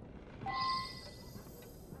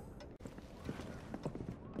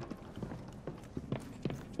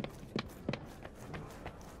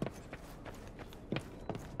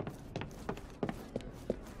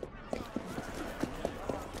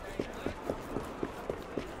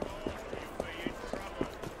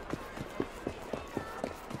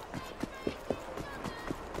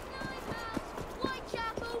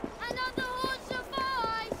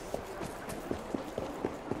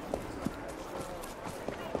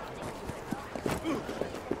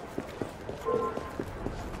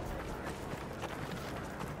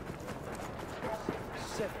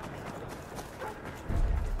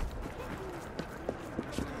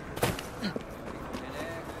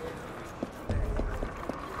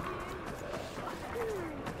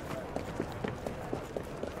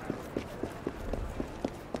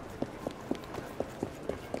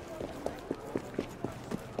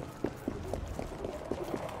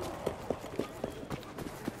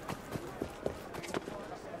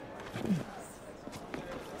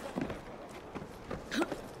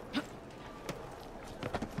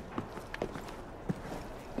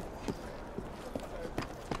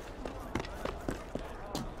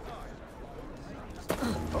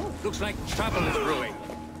 Looks like trouble is brewing.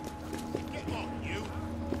 Get on, you!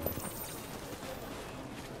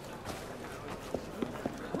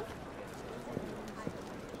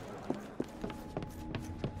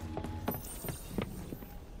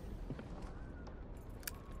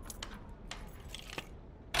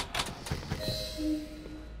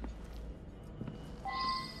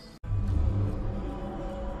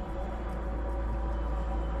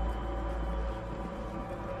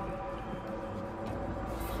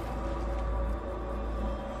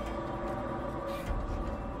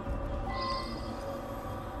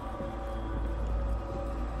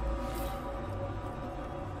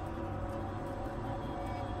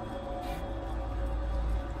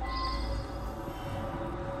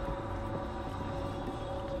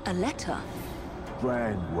 A letter?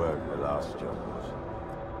 Grand work the last job was.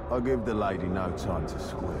 I give the lady no time to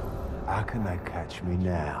squeal. How can they catch me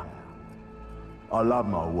now? I love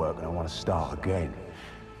my work and I want to start again.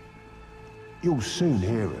 You'll soon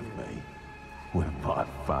hear of me with my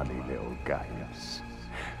funny little games.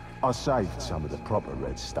 I saved some of the proper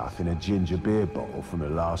red stuff in a ginger beer bottle from the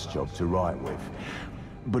last job to write with.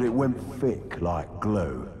 But it went thick like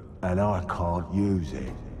glue, and I can't use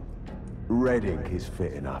it. Red ink is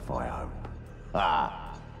fit enough, I hope.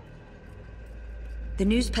 Ah. The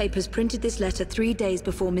newspapers printed this letter 3 days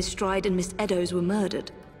before Miss Stride and Miss Eddowes were murdered.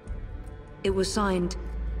 It was signed,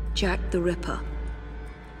 Jack the Ripper.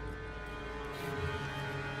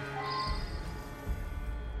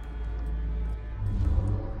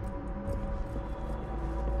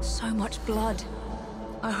 So much blood.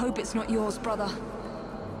 I hope it's not yours, brother.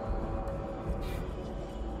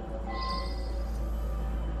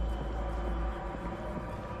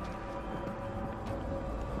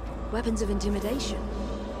 Weapons of intimidation,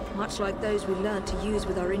 much like those we learned to use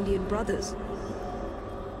with our Indian brothers.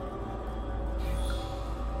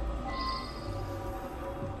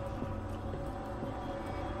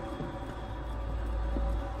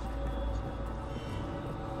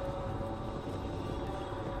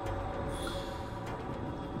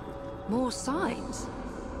 More signs?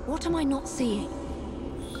 What am I not seeing?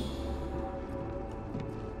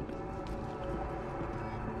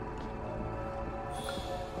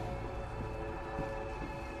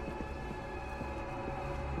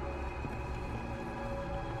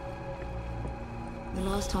 The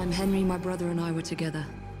last time Henry, my brother, and I were together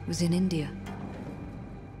was in India.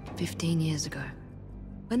 15 years ago.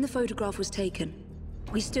 When the photograph was taken,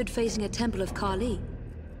 we stood facing a temple of Kali.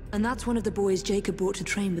 And that's one of the boys Jacob brought to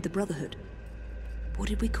train with the Brotherhood. What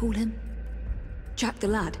did we call him? Jack the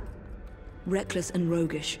Lad. Reckless and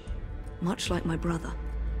roguish, much like my brother.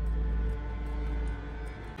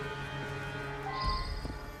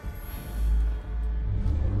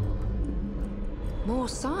 More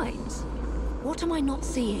signs? What am I not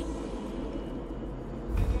seeing?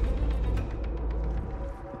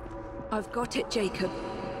 I've got it, Jacob.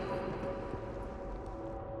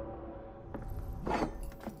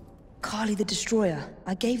 Kali the Destroyer.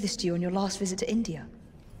 I gave this to you on your last visit to India.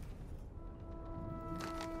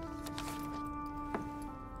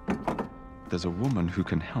 There's a woman who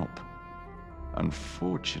can help.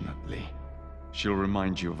 Unfortunately, she'll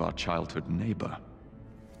remind you of our childhood neighbor.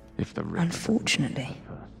 If the Ripper... Unfortunately?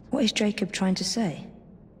 What is Jacob trying to say?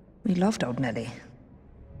 We loved old Nelly.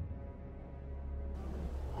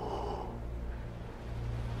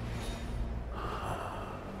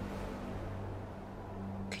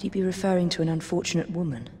 Could he be referring to an unfortunate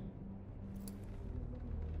woman?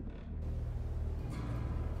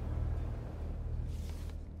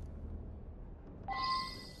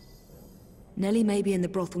 Nelly may be in the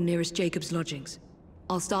brothel nearest Jacob's lodgings.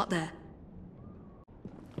 I'll start there.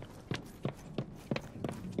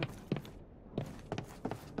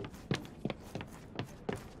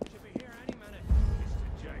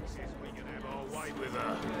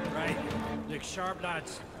 Right. Look sharp,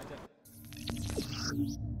 lads.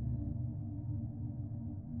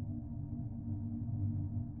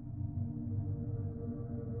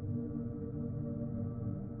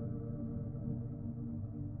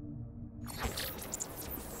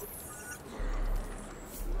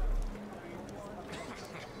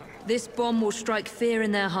 This bomb will strike fear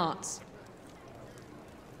in their hearts.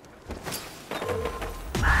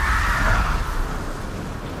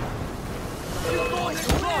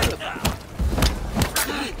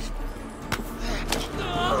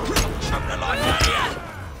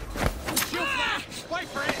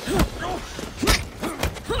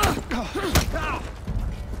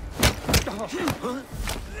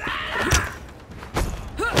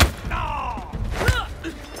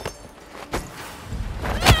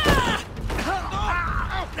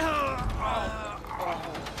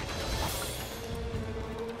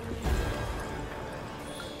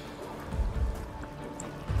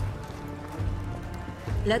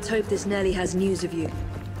 Let's hope this Nelly has news of you,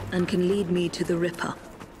 and can lead me to the Ripper.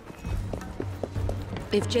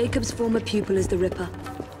 If Jacob's former pupil is the Ripper,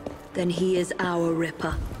 then he is our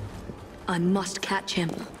Ripper. I must catch him.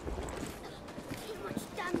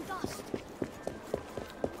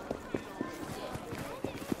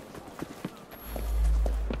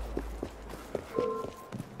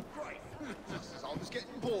 I was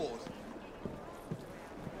getting bored.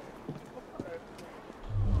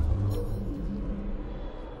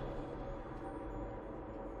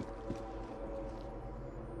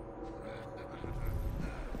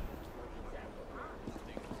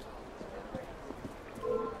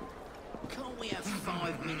 Can't we have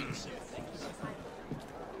 5 minutes of things?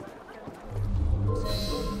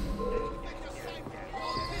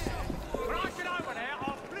 When I get over there,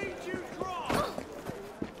 I'll bleed you dry.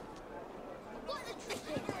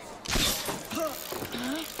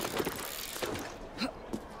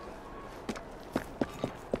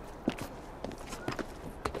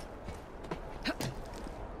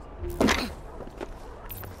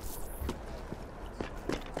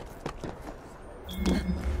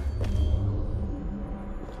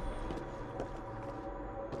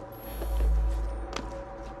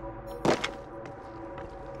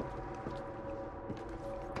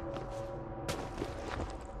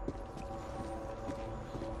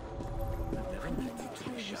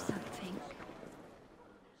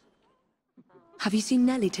 Have you seen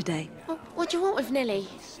Nelly today? What do you want with Nelly?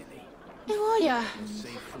 Who are you?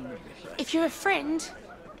 If you're a friend,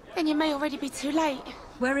 then you may already be too late.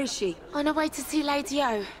 Where is she? On her way to see Lady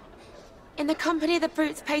O. In the company of the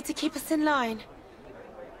brutes paid to keep us in line.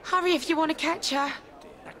 Hurry if you want to catch her.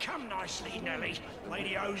 Now come nicely, Nelly.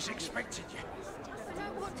 Lady O's expected you. I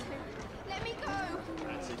don't want to. Let me go.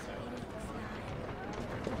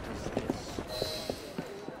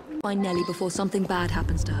 Find Nelly before something bad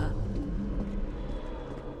happens to her.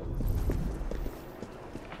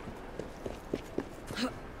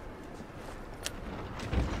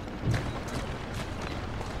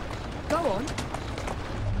 Go on.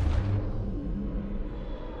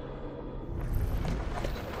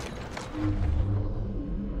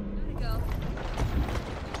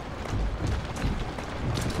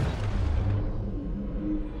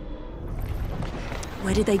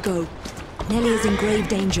 Where did they go? Nelly is in grave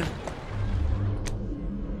danger.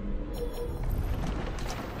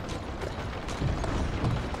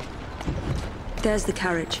 There's the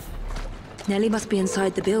carriage. Nelly must be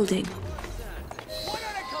inside the building.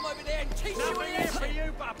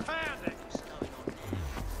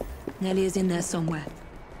 Nelly is in there somewhere.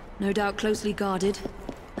 No doubt closely guarded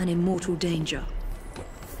and in mortal danger.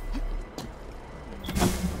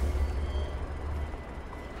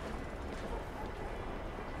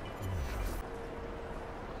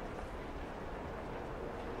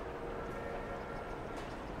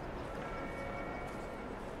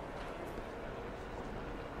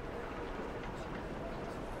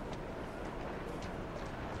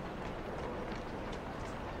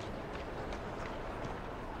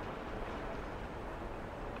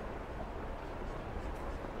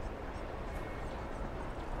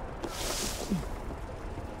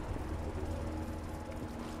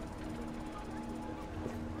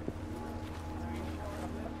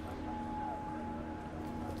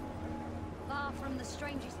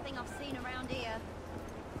 strangest thing I've seen around here.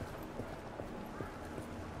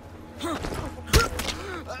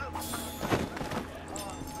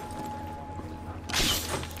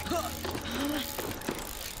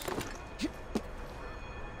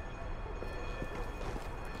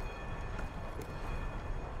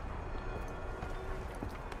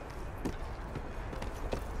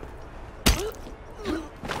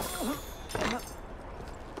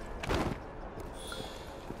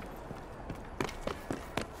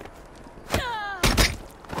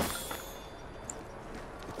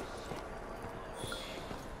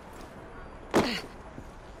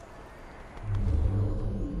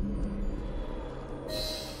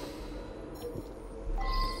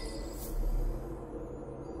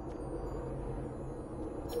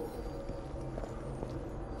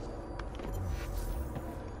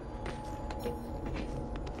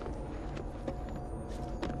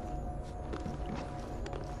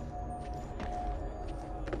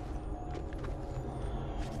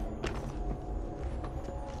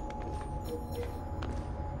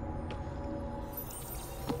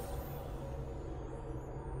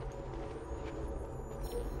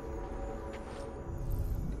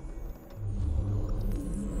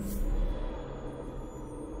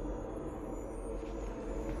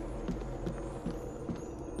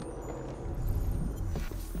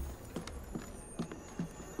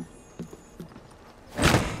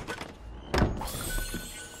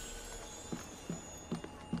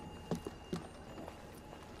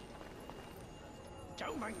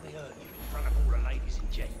 Don't make me hurt you in front of all the ladies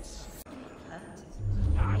and gents.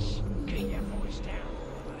 Hush, keep your voice down.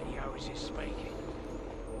 Lady Owens is speaking.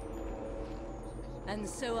 And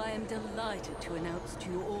so I am delighted to announce to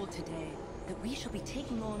you all today that we shall be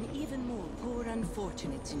taking on even more poor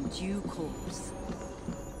unfortunates in due course.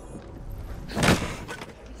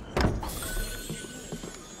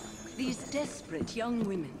 These desperate young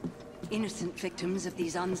women, innocent victims of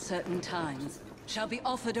these uncertain times, shall be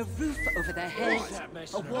offered a roof over their heads,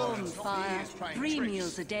 a warm fire, 3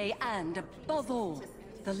 meals a day, and, above all,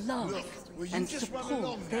 the love and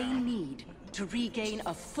support they need to regain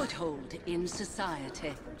a foothold in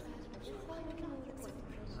society.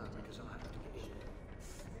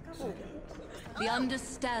 The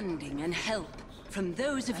understanding and help from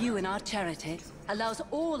those of you in our charity allows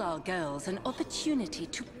all our girls an opportunity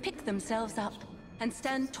to pick themselves up and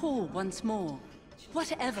stand tall once more,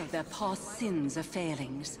 whatever their past sins or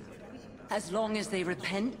failings. As long as they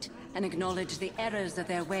repent and acknowledge the errors of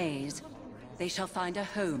their ways, they shall find a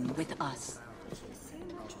home with us.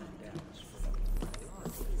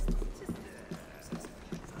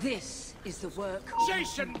 This is the work...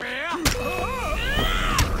 Jason Bear!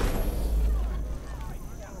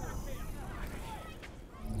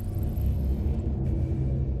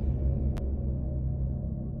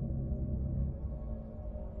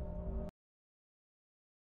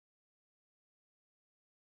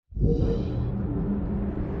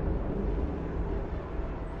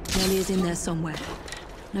 Nellie is in there somewhere.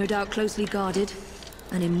 No doubt closely guarded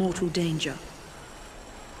and in mortal danger.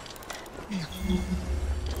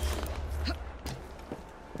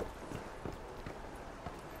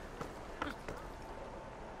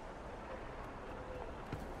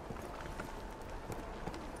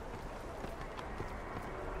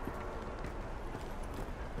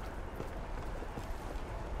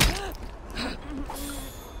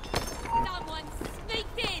 Someone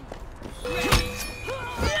sneaked in!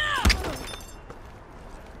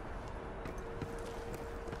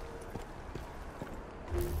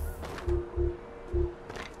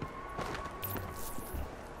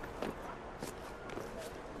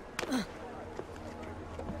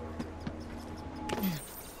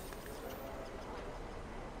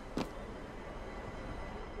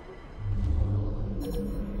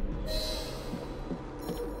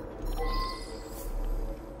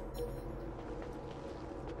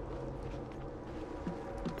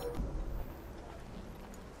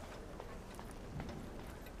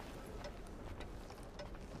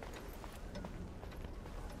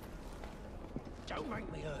 Don't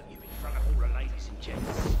make me hurt you in front of all the ladies and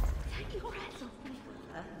gents. Take your hands off me.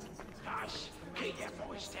 Hush, keep your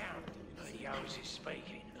voice down. Lady Owens is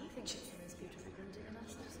speaking.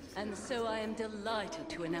 And so I am delighted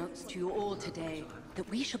to announce to you all today that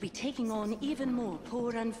we shall be taking on even more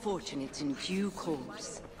poor unfortunates in due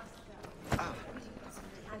course.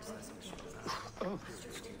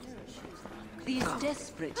 These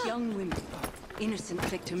desperate young women, innocent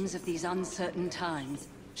victims of these uncertain times,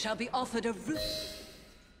 shall be offered a roof.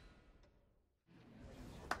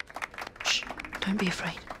 Shh, don't be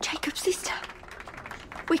afraid. Jacob's sister.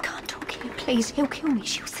 We can't talk here, please. He'll kill me.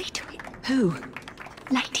 She'll see to it. Who?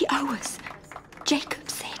 Lady Owens.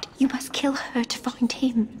 Jacob's You must kill her to find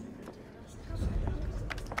him.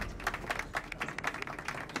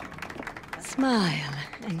 Smile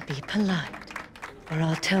and be polite, or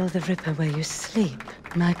I'll tell the Ripper where you sleep,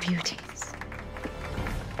 my beauties.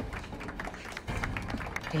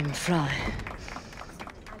 Im Fry.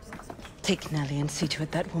 Take Nellie and see to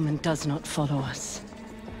it that woman does not follow us.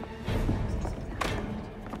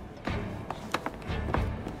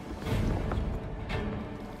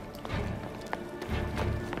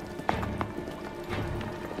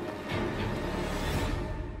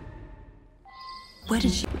 Where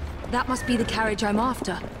did she... That must be the carriage I'm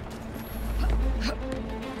after.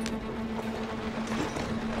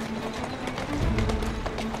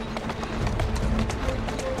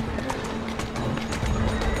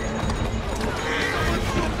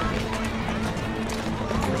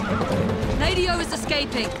 Lady O is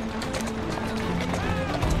escaping.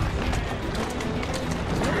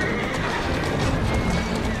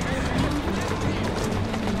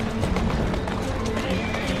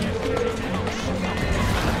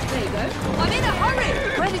 I'm in a hurry!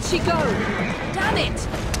 Where did she go? Damn it!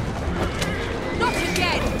 Not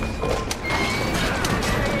again!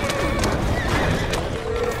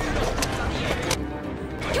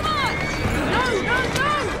 Come on! No, no,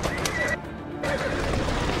 no!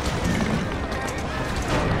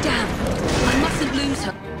 Damn! I mustn't lose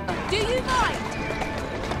her. Do you mind?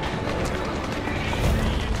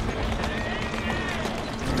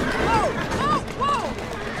 Whoa! Whoa! Whoa!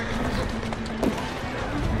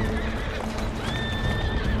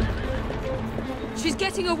 She's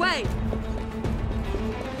getting away!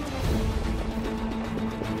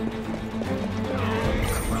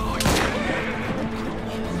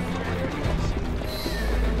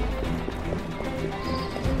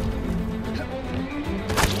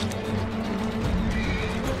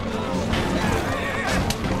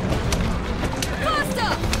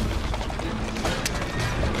 Faster!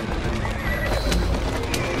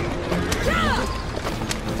 Yeah!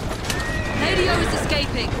 Lady O is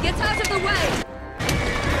escaping! Get out of the way!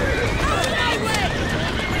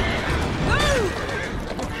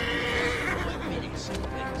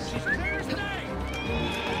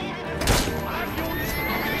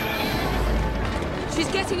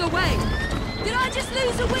 She's getting away! Did I just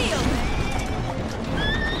lose a wheel?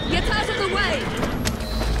 Get out of the way!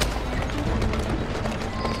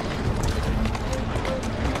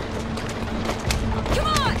 Come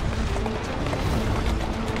on!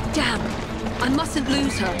 Damn! I mustn't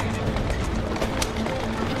lose her.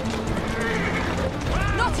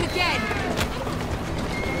 Not again!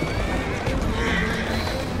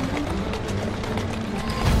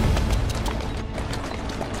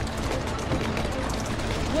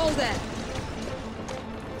 Whoa there!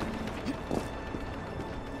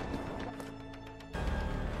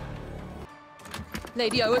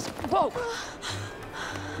 Lady Owers. Whoa!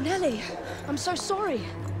 Nellie, I'm so sorry.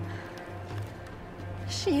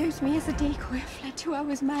 She used me as a decoy and fled to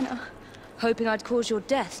Owers Manor. Hoping I'd cause your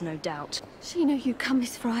death, no doubt. She knew you'd come,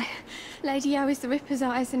 Miss Fry. Lady O is the Ripper's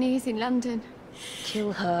eyes and ears in London.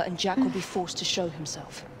 Kill her and Jack will be forced to show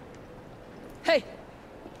himself. Hey!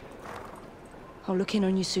 I'll look in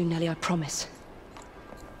on you soon, Nellie, I promise.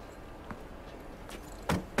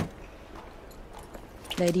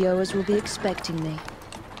 Lady Owers will be expecting me,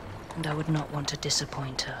 and I would not want to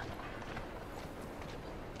disappoint her.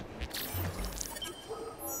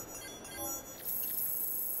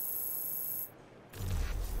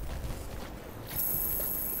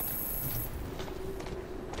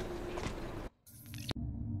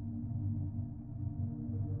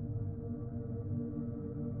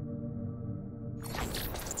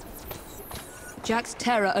 Jack's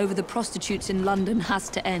terror over the prostitutes in London has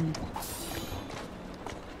to end.